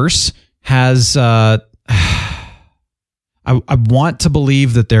verse has, I want to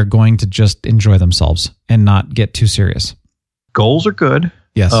believe that they're going to just enjoy themselves and not get too serious. Goals are good.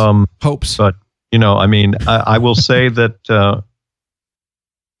 Yes. Hopes. But, I will say that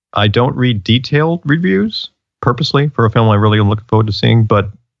I don't read detailed reviews purposely for a film I really am looking forward to seeing, but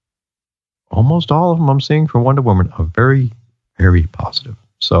almost all of them I'm seeing for Wonder Woman are very, very positive.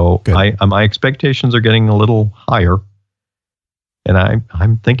 So my expectations are getting a little higher. And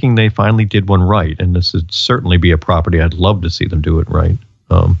I'm thinking they finally did one right, and this would certainly be a property I'd love to see them do it right.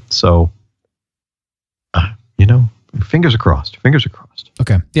 Fingers are crossed.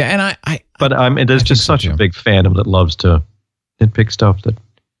 Okay, yeah, and there's just such a big fandom that loves to nitpick stuff that.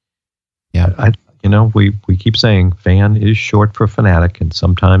 Yeah, we keep saying fan is short for fanatic, and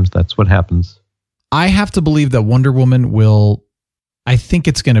sometimes that's what happens. I have to believe that Wonder Woman will. I think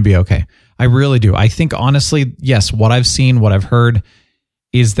it's going to be okay. I really do. I think honestly, yes, what I've seen, what I've heard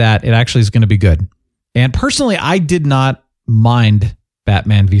is that it actually is going to be good. And personally, I did not mind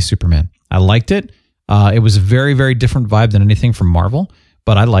Batman v Superman. I liked it. It was a very, very different vibe than anything from Marvel,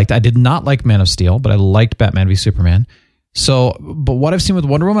 but I did not like Man of Steel, but I liked Batman v Superman. So, but what I've seen with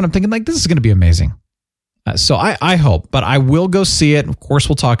Wonder Woman, I'm thinking like, this is going to be amazing. So I hope, but I will go see it. Of course,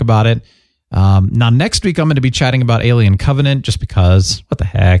 we'll talk about it. Now, next week, I'm going to be chatting about Alien Covenant just because, what the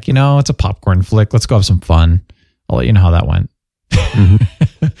heck, it's a popcorn flick. Let's go have some fun. I'll let you know how that went.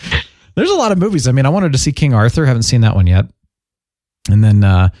 Mm-hmm. There's a lot of movies. I wanted to see King Arthur. Haven't seen that one yet. And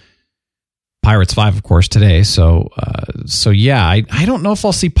then Pirates 5, of course, today. So yeah, I don't know if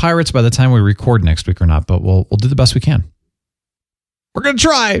I'll see Pirates by the time we record next week or not, but we'll do the best we can. We're going to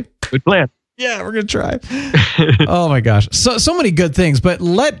try. Good plan. Yeah, we're going to try. Oh my gosh. So many good things, but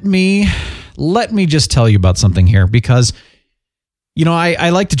let me just tell you about something here because, I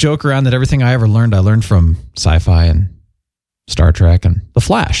like to joke around that everything I learned from Syfy and Star Trek and The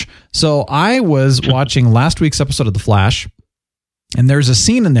Flash. So I was watching last week's episode of The Flash, and there's a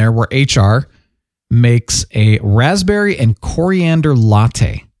scene in there where HR makes a raspberry and coriander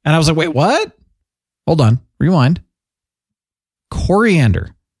latte. And I was like, wait, what? Hold on. Rewind.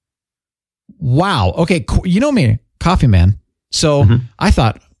 Coriander. Wow. Okay. You know me, coffee man. So I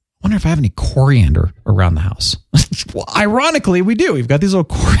thought, wonder if I have any coriander around the house. Well, ironically, we do. We've got these little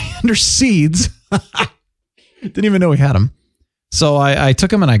coriander seeds. Didn't even know we had them. So I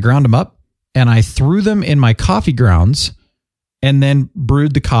took them and I ground them up and I threw them in my coffee grounds and then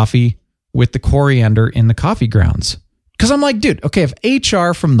brewed the coffee with the coriander in the coffee grounds. Because I'm like, dude, okay, if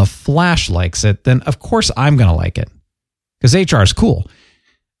HR from The Flash likes it, then of course I'm going to like it. Because HR is cool.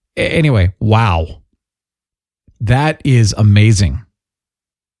 Anyway, wow. That is amazing.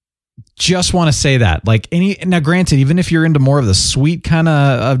 Just want to say that. Now granted, even if you're into more of the sweet kind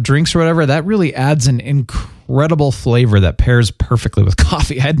of drinks or whatever, that really adds an incredible flavor that pairs perfectly with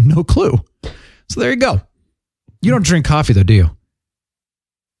coffee. I had no clue. So there you go. You don't drink coffee though, do you?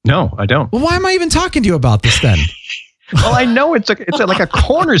 No, I don't. Well, why am I even talking to you about this then? Well, I know it's like a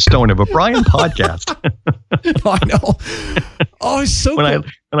cornerstone of a Brian podcast. I know. Oh, it's so when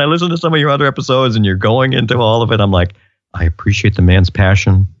I listen to some of your other episodes and you're going into all of it, I'm like, I appreciate the man's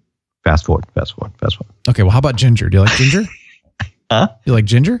passion. Fast forward. Okay, well, how about ginger? Do you like ginger? Huh? You like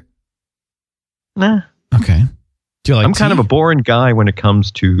ginger? Nah. Okay. Do you like I'm kind of a boring guy when it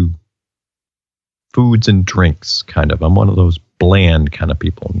comes to foods and drinks, kind of. I'm one of those bland kind of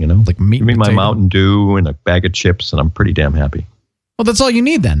people, Like meat. Give me my Mountain Dew and a bag of chips, and I'm pretty damn happy. Well, that's all you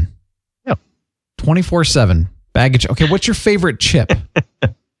need then. Yeah. 24/7 bag of chips. Okay, what's your favorite chip?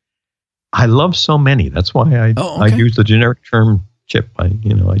 I love so many. That's why I use the generic term chip. I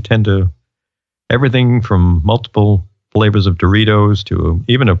tend to everything from multiple flavors of Doritos to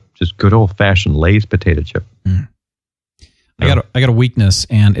even a just good old fashioned Lay's potato chip. I got a weakness,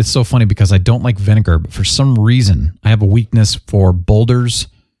 and it's so funny because I don't like vinegar, but for some reason I have a weakness for Boulder's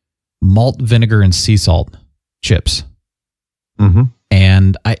malt vinegar and sea salt chips. Mm-hmm.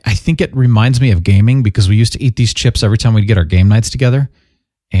 And I think it reminds me of gaming because we used to eat these chips every time we'd get our game nights together.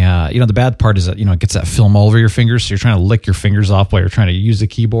 And, the bad part is that, it gets that film all over your fingers. So you're trying to lick your fingers off while you're trying to use the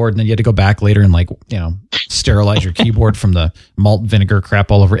keyboard. And then you had to go back later and sterilize your keyboard from the malt vinegar crap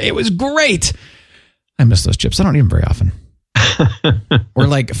all over. It was great. I miss those chips. I don't eat them very often. Or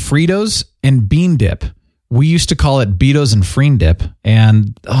like Fritos and bean dip. We used to call it Beatos and Freen dip.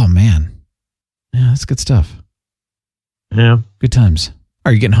 And, oh man. Yeah, that's good stuff. Yeah. Good times.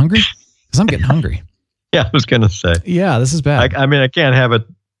 Are you getting hungry? Because I'm getting hungry. Yeah, I was going to say. Yeah, this is bad. I mean, I can't have it,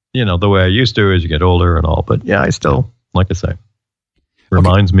 the way I used to as you get older and all. But yeah, I still, like I say,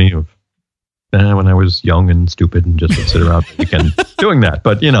 reminds me of when I was young and stupid and just would sit around the weekend doing that.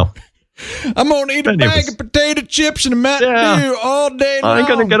 But, I'm going to eat a bag of potato chips and a Mountain Dew all day long. I'm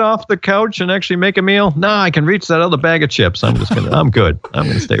going to get off the couch and actually make a meal. No, I can reach that other bag of chips. I'm good. I'm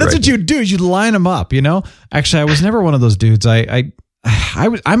going to stay That's what you do is you line them up, Actually, I was never one of those dudes.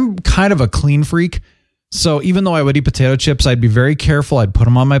 I'm kind of a clean freak. So even though I would eat potato chips, I'd be very careful. I'd put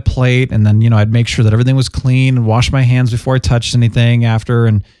them on my plate and then, I'd make sure that everything was clean and wash my hands before I touched anything after,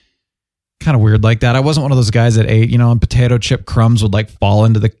 and kind of weird like that. I wasn't one of those guys that ate, and potato chip crumbs would fall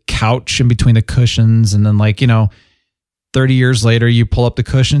into the couch in between the cushions. And then 30 years later, you pull up the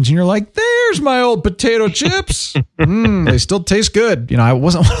cushions and you're like, there's my old potato chips. They still taste good. I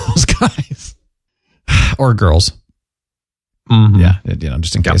wasn't one of those guys or girls. Mm-hmm. Yeah.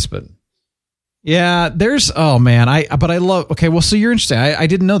 Just in case, but yeah, there's, oh man, I love, okay. Well, so you're interesting. I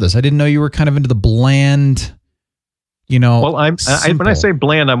didn't know this. I didn't know you were kind of into the bland, Well, when I say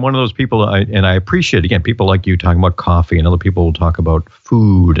bland, I'm one of those people, and I appreciate, again, people like you talking about coffee, and other people will talk about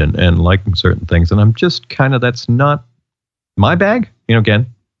food and liking certain things. And I'm just kind of, that's not my bag. Again,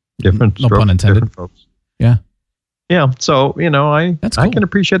 different no strokes, pun intended. different folks. Yeah. Yeah. So, I can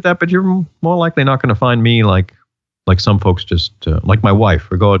appreciate that, but you're more likely not going to find me like some folks just, like my wife,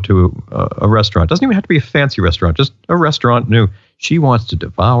 or go to a restaurant. Doesn't even have to be a fancy restaurant, just a restaurant new. She wants to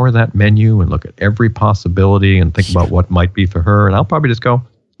devour that menu and look at every possibility and think about what might be for her. And I'll probably just go,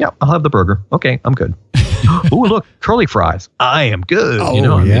 yeah, I'll have the burger. Okay, I'm good. Ooh, look, curly fries. I am good.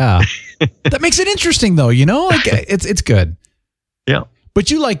 Oh, yeah. That makes it interesting, though, it's good. Yeah. But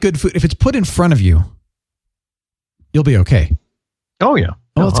you like good food. If it's put in front of you, you'll be okay. Oh, yeah.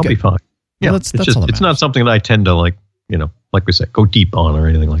 I'll be fine. Yeah, well, that's all that it's not something that I tend to like we say, go deep on or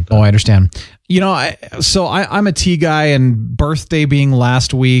anything like that. Oh, I understand. I'm a tea guy, and birthday being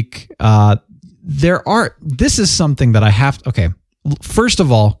last week, this is something that I have. Okay. First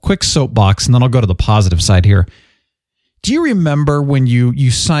of all, quick soapbox, and then I'll go to the positive side here. Do you remember when you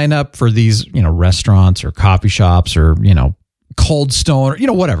sign up for these, restaurants or coffee shops or, Cold Stone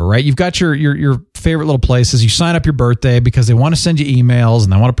or, whatever, right? You've got your favorite little places. You sign up your birthday because they want to send you emails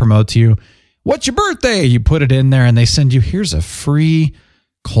and they want to promote to you. What's your birthday? You put it in there and they send you, here's a free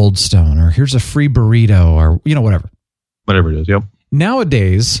Cold Stone, or here's a free burrito, or, whatever. Whatever it is. Yep.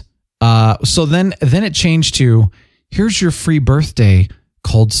 Nowadays, so then it changed to, here's your free birthday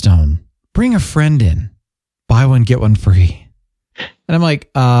Cold Stone. Bring a friend in. Buy one, get one free. And I'm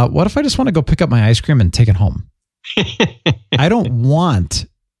like, what if I just want to go pick up my ice cream and take it home? I don't want.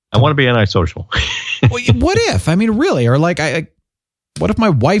 I want to be antisocial. What if? I mean, really? Or what if my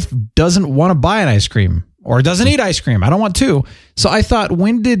wife doesn't want to buy an ice cream or doesn't eat ice cream? I don't want to. So I thought,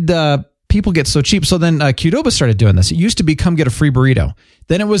 when did people get so cheap? So then Qdoba started doing this. It used to be come get a free burrito.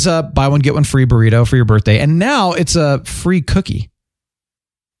 Then it was a buy one, get one free burrito for your birthday. And now it's a free cookie.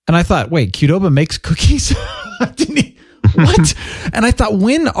 And I thought, wait, Qdoba makes cookies? What? And I thought,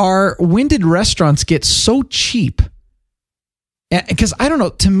 when did restaurants get so cheap? Because I don't know,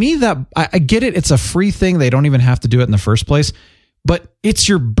 to me, that I get it. It's a free thing. They don't even have to do it in the first place, but it's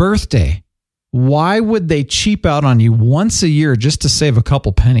your birthday. Why would they cheap out on you once a year just to save a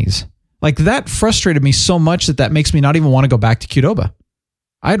couple pennies? That frustrated me so much that makes me not even want to go back to Qdoba.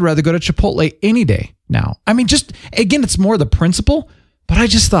 I'd rather go to Chipotle any day now. I mean, just, again, it's more the principle, but I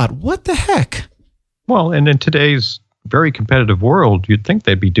just thought, what the heck? Well, and in today's very competitive world, you'd think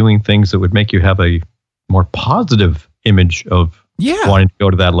they'd be doing things that would make you have a more positive image of wanting to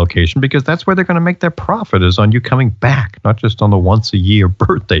go to that location, because that's where they're going to make their profit, is on you coming back, not just on the once a year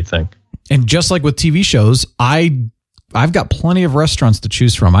birthday thing. And just like with TV shows, I I've got plenty of restaurants to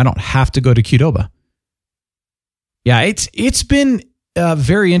choose from. I don't have to go to Qdoba. Yeah, it's been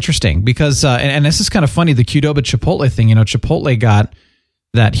very interesting because, and this is kind of funny, the Qdoba Chipotle thing. Chipotle got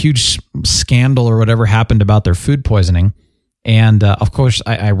that huge scandal or whatever happened about their food poisoning. And of course,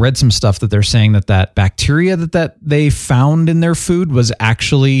 I read some stuff that they're saying that bacteria that they found in their food was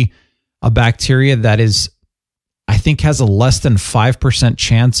actually a bacteria that is, I think, has a less than 5%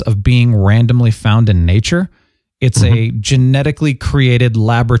 chance of being randomly found in nature. It's a genetically created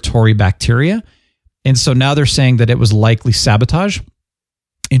laboratory bacteria. And so now they're saying that it was likely sabotage,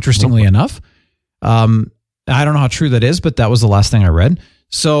 interestingly enough. I don't know how true that is, but that was the last thing I read.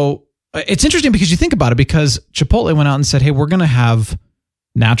 So it's interesting because you think about it, because Chipotle went out and said, hey, we're going to have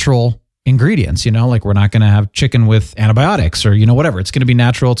natural ingredients, like we're not going to have chicken with antibiotics or, whatever. It's going to be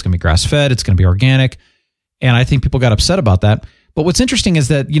natural. It's going to be grass fed. It's going to be organic. And I think people got upset about that. But what's interesting is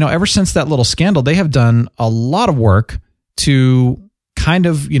that, ever since that little scandal, they have done a lot of work to kind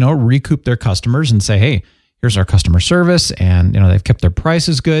of, recoup their customers and say, hey, here's our customer service. And, they've kept their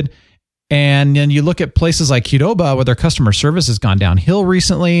prices good. And then you look at places like Qdoba where their customer service has gone downhill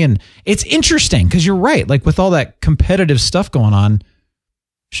recently. And it's interesting because you're right. Like with all that competitive stuff going on,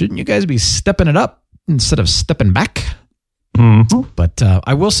 shouldn't you guys be stepping it up instead of stepping back? Mm-hmm. But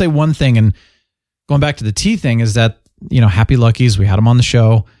I will say one thing, and going back to the tea thing, is that, Happy Luckies, we had them on the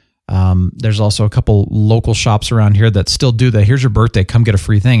show. There's also a couple local shops around here that still do that. Here's your birthday, come get a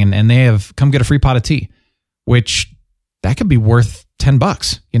free thing. And they have come get a free pot of tea, which that could be worth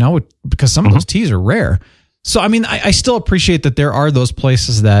 $10, because some of those teas are rare. So, I mean, I still appreciate that there are those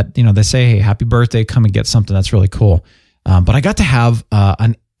places that, they say, hey, happy birthday, come and get something. That's really cool. But I got to have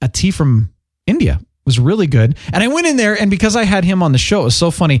a tea from India. It was really good. And I went in there, and because I had him on the show, it was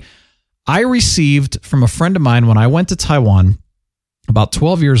so funny. I received from a friend of mine when I went to Taiwan about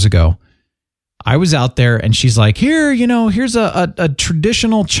 12 years ago. I was out there and she's like, here's a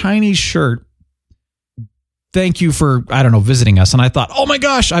traditional Chinese shirt. Thank you for, visiting us. And I thought, oh my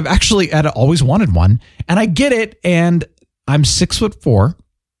gosh, I've always wanted one. And I get it. And I'm 6'4".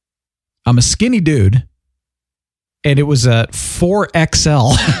 I'm a skinny dude. And it was a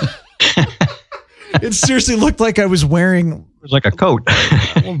 4XL. It seriously looked like I was wearing... It was like a coat.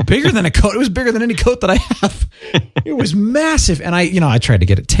 Well, bigger than a coat. It was bigger than any coat that I have. It was massive. And I tried to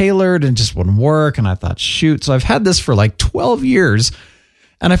get it tailored and it just wouldn't work. And I thought, shoot. So I've had this for like 12 years.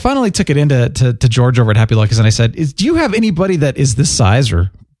 And I finally took it into to George over at Happy Luckies. And I said, do you have anybody that is this size or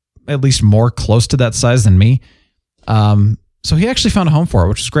at least more close to that size than me? So he actually found a home for it,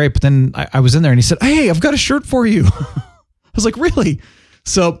 which was great. But then I was in there and he said, hey, I've got a shirt for you. I was like, really?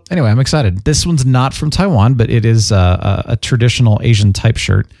 So anyway, I'm excited. This one's not from Taiwan, but it is a traditional Asian type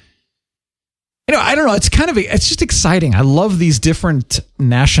shirt. I don't know. It's just exciting. I love these different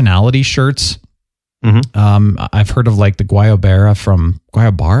nationality shirts. Mm-hmm. I've heard of like the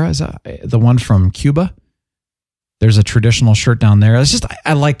Guayabera, is that the one from Cuba? There's a traditional shirt down there. It's just,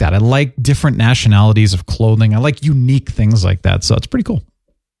 I like that. I like different nationalities of clothing. I like unique things like that. So it's pretty cool.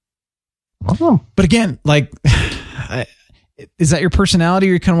 Awesome. But again, like, is that your personality,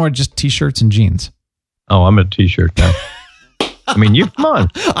 or you kind of want just t-shirts and jeans? Oh, I'm a t-shirt guy. I mean, come on.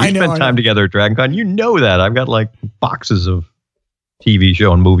 We spent time together at DragonCon. You know that. I've got like boxes of TV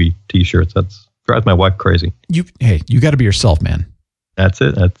show and movie t-shirts. That's drives my wife crazy. You got to be yourself, man. That's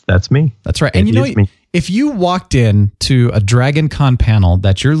it. That's me. That's right. And if you walked in to a DragonCon panel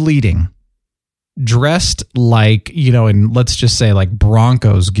that you're leading, dressed like, in let's just say like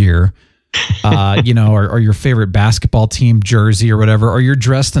Broncos gear, or your favorite basketball team jersey or whatever, or you're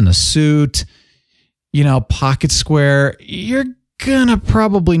dressed in a suit, pocket square, you're gonna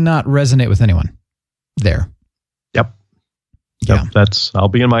probably not resonate with anyone there. Yep. Yeah. I'll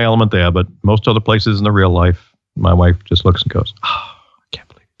be in my element there, but most other places in the real life, my wife just looks and goes, oh, I can't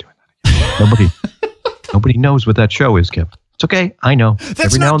believe you're doing that again. Nobody knows what that show is, Kip. It's okay. I know.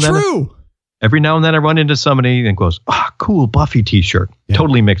 That's not true. Every now and then I run into somebody and goes, cool Buffy t-shirt. Yeah.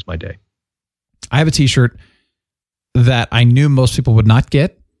 Totally makes my day. I have a t-shirt that I knew most people would not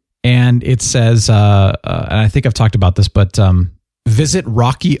get. And it says, and I think I've talked about this, but visit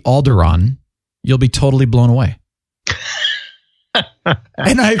Rocky Alderaan. You'll be totally blown away.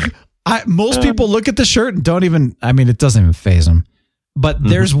 And most people look at the shirt and it doesn't even faze them. But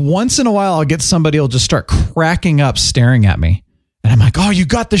there's once in a while, I'll get somebody who'll just start cracking up, staring at me. And I'm like, oh, you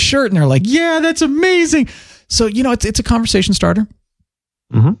got the shirt. And they're like, yeah, that's amazing. So, it's a conversation starter.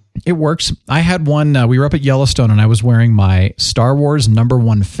 Mm-hmm. It works. I had one, we were up at Yellowstone and I was wearing my Star Wars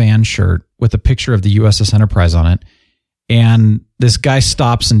 #1 fan shirt with a picture of the USS Enterprise on it. And this guy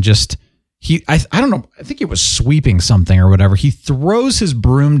stops and I don't know, I think he was sweeping something or whatever. He throws his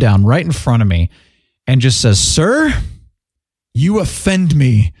broom down right in front of me and just says, sir, You offend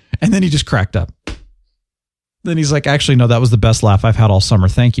me. And then he just cracked up. Then he's like, actually, no, that was the best laugh I've had all summer.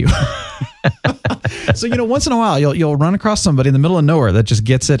 Thank you. So, once in a while, you'll run across somebody in the middle of nowhere that just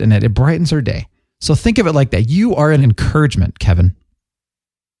gets it and it brightens their day. So think of it like that. You are an encouragement, Kevin,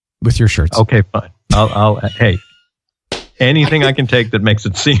 with your shirts. Okay, fine. Hey, anything I can take that makes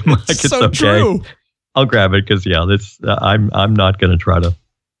it seem like it's so okay. True. I'll grab it because I'm not going to try to,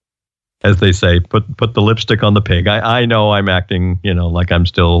 as they say, put the lipstick on the pig. I know I'm acting, like I'm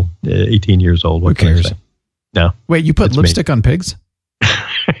still 18 years old. What Who cares? can I say? No. Wait, you put lipstick on pigs?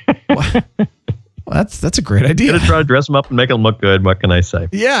 Well, that's a great idea. I'm going to try to dress them up and make them look good. What can I say?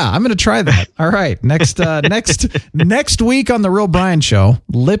 Yeah, I'm going to try that. All right. Next week on the Real Brian Show,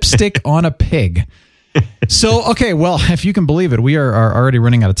 lipstick on a pig. So, okay, well, if you can believe it, we are already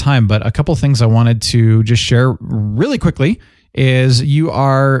running out of time, but a couple of things I wanted to just share really quickly is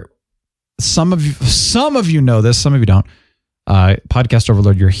some of you know this, some of you don't. Podcast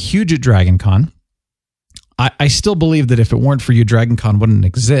Overload, you're huge at Dragon Con. I still believe that if it weren't for you, Dragon Con wouldn't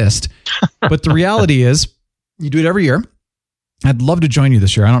exist. But the reality is, you do it every year. I'd love to join you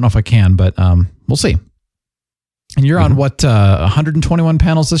this year. I don't know if I can, but we'll see. And you're on what, 121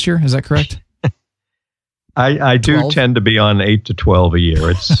 panels this year? Is that correct? I do 12? tend to be on 8 to 12 a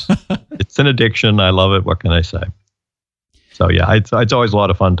year. It's an addiction. I love it. What can I say? So yeah, it's always a lot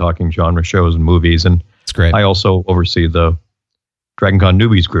of fun talking genre shows and movies. And it's great. I also oversee the Dragon Con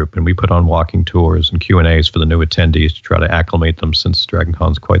Newbies group, and we put on walking tours and Q&As for the new attendees to try to acclimate them, since Dragon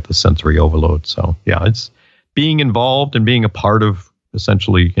Con's quite the sensory overload. So yeah, it's being involved and being a part of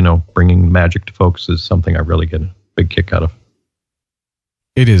essentially, bringing magic to folks is something I really get a big kick out of.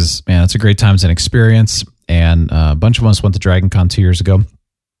 It is, man. It's a great time. It's an experience. And a bunch of us went to Dragon Con 2 years ago.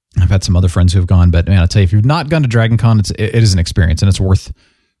 I've had some other friends who have gone, but man, I'll tell you, if you've not gone to Dragon Con, it is an experience, and it's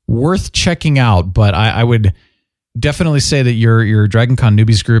worth checking out. But I would definitely say that your Dragon Con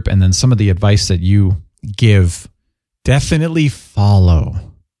Newbies group, and then some of the advice that you give, definitely follow.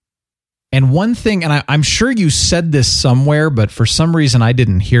 And one thing, and I'm sure you said this somewhere, but for some reason I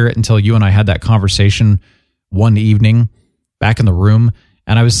didn't hear it until you and I had that conversation one evening back in the room.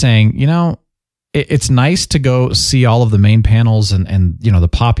 And I was saying, it's nice to go see all of the main panels and the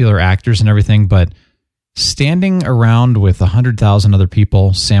popular actors and everything, but standing around with 100,000 other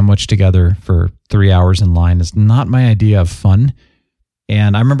people sandwiched together for 3 hours in line is not my idea of fun.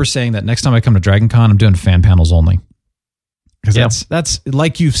 And I remember saying that next time I come to Dragon Con, I'm doing fan panels only. Because that's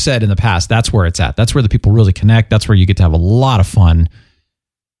like you've said in the past, that's where it's at. That's where the people really connect. That's where you get to have a lot of fun.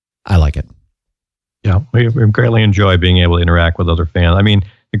 I like it. Yeah, we greatly enjoy being able to interact with other fans. I mean,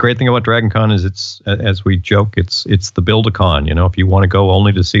 the great thing about Dragon Con is it's, as we joke, it's the build-a-con. If you want to go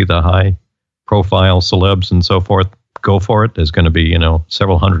only to see the high-profile celebs and so forth, go for it. There's going to be,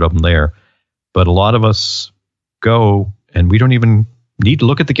 several hundred of them there. But a lot of us go, and we don't even need to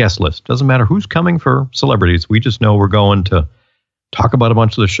look at the guest list. Doesn't matter who's coming for celebrities. We just know we're going to talk about a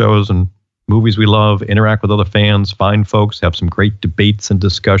bunch of the shows and movies we love, interact with other fans, find folks, have some great debates and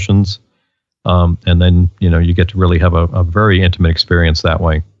discussions. And then, you get to really have a very intimate experience that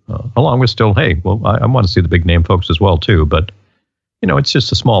way, along with still, hey, well, I want to see the big name folks as well, too. But, it's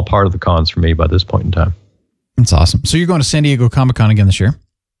just a small part of the cons for me by this point in time. That's awesome. So you're going to San Diego Comic-Con again this year?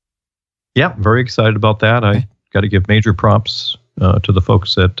 Yeah, very excited about that. Okay. I got to give major props to the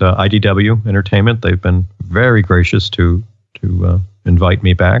folks at IDW Entertainment. They've been very gracious to invite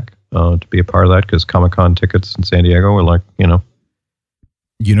me back to be a part of that, because Comic-Con tickets in San Diego are like,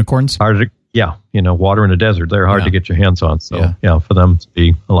 unicorns? Hard to, water in a desert. They're hard to get your hands on. So, for them to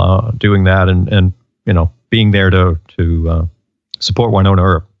be doing that and being there to support Wynonna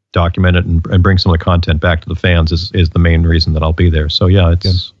Earp, document it, and bring some of the content back to the fans is the main reason that I'll be there. So,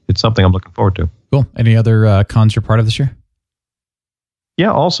 it's something I'm looking forward to. Cool. Any other cons you're part of this year?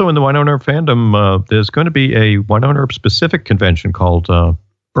 Yeah, also in the Wynonna Earp fandom, there's going to be a Wynonna Earp specific convention called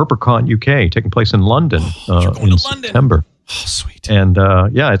EarperCon UK, taking place in London in September. Oh, sweet. And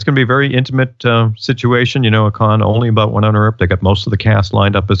it's going to be a very intimate situation, a con only about Wynonna Earp. They got most of the cast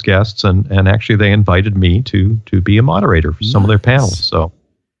lined up as guests, and actually they invited me to be a moderator for some of their panels. So,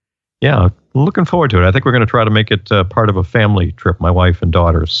 looking forward to it. I think we're going to try to make it part of a family trip, my wife and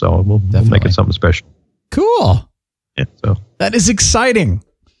daughters. So we'll make it something special. Cool. Yeah, so that is exciting.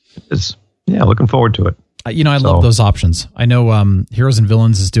 Looking forward to it. I love those options. I know Heroes and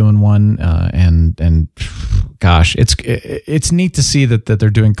Villains is doing one, and gosh, it's neat to see that they're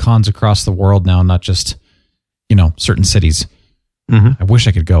doing cons across the world now, not just certain cities. Mm-hmm. I wish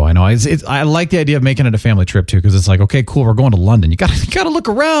I could go. I know I like the idea of making it a family trip too, because it's like, okay, cool, we're going to London. You got to look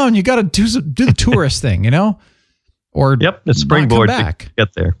around. You got to do the tourist thing, Or it's springboard to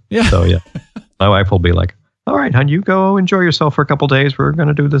get there. Yeah. So my wife will be like, all right, hon, you go enjoy yourself for a couple days. We're going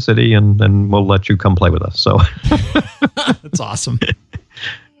to do the city, and then we'll let you come play with us. So that's awesome.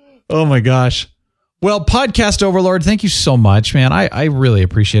 Oh my gosh. Well, Podcast Overlord, thank you so much, man. I really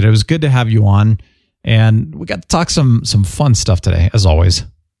appreciate it. It was good to have you on, and we got to talk some fun stuff today, as always.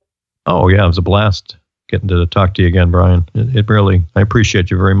 Oh yeah, it was a blast getting to talk to you again, Brian. It really, I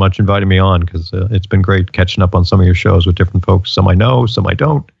appreciate you very much inviting me on, because it's been great catching up on some of your shows with different folks. Some I know, some I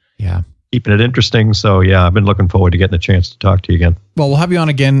don't. Yeah. Keeping it interesting. So yeah, I've been looking forward to getting a chance to talk to you again. Well, we'll have you on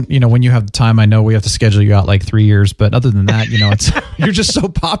again, when you have the time. I know we have to schedule you out like 3 years, but other than that, it's you're just so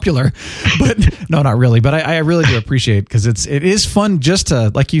popular. But no, not really. But I really do appreciate, because it is fun just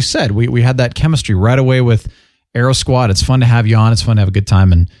to, like you said, we had that chemistry right away with Aero Squad. It's fun to have you on. It's fun to have a good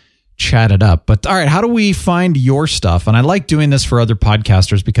time and chat it up. But all right, how do we find your stuff? And I like doing this for other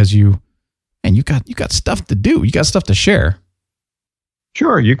podcasters, because you got stuff to do. You got stuff to share.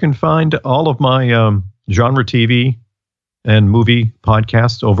 Sure. You can find all of my genre TV and movie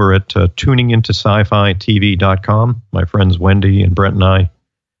podcasts over at tuningintosyfytv.com. My friends Wendy and Brent and I,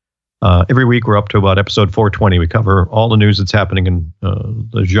 every week we're up to about episode 420. We cover all the news that's happening in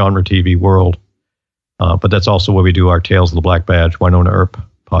the genre TV world. But that's also where we do our Tales of the Black Badge, Wynonna Earp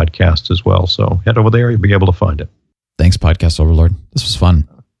podcast as well. So head over there. You'll be able to find it. Thanks, Podcast Overlord. This was fun.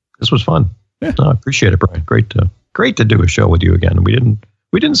 Yeah. No, I appreciate it, Brian. Great to do a show with you again. We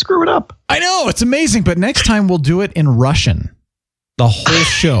didn't screw it up. I know, it's amazing, but next time we'll do it in Russian. The whole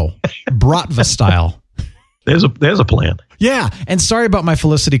show, Bratva style. There's a plan. Yeah, and sorry about my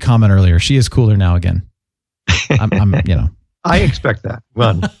Felicity comment earlier. She is cooler now again. I'm I expect that.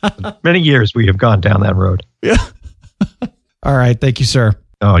 Well, many years we have gone down that road. Yeah. All right, thank you, sir.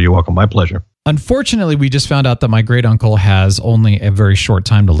 Oh, you're welcome. My pleasure. Unfortunately, we just found out that my great uncle has only a very short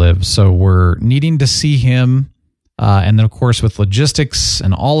time to live, so we're needing to see him. And then, of course, with logistics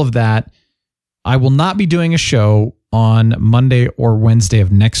and all of that, I will not be doing a show on Monday or Wednesday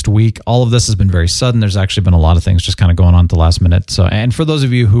of next week. All of this has been very sudden. There's actually been a lot of things just kind of going on at the last minute. So, and for those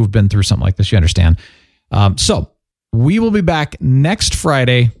of you who've been through something like this, you understand. So we will be back next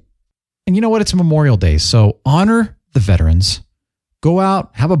Friday. And you know what? It's Memorial Day. So honor the veterans. Go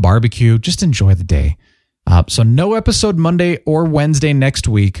out, have a barbecue, just enjoy the day. So no episode Monday or Wednesday next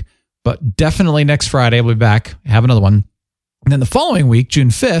week, but definitely next Friday we'll be back, have another one. And then the following week, June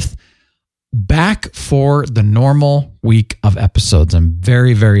 5th, back for the normal week of episodes. I'm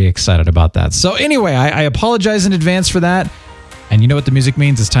very, very excited about that. So anyway, I apologize in advance for that. And you know what the music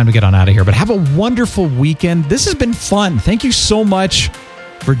means? It's time to get on out of here. But have a wonderful weekend. This has been fun. Thank you so much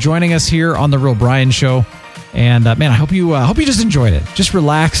for joining us here on The Real Brian Show. And man, I hope you just enjoyed it. Just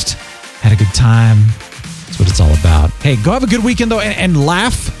relaxed, had a good time. That's what it's all about. Hey, go have a good weekend though, and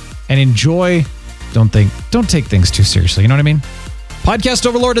laugh and enjoy. Don't take things too seriously. You know what I mean? Podcast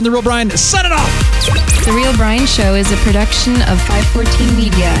Overlord and The Real Brian, set it off! The Real Brian Show is a production of 514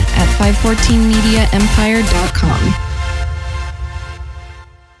 Media at 514mediaempire.com.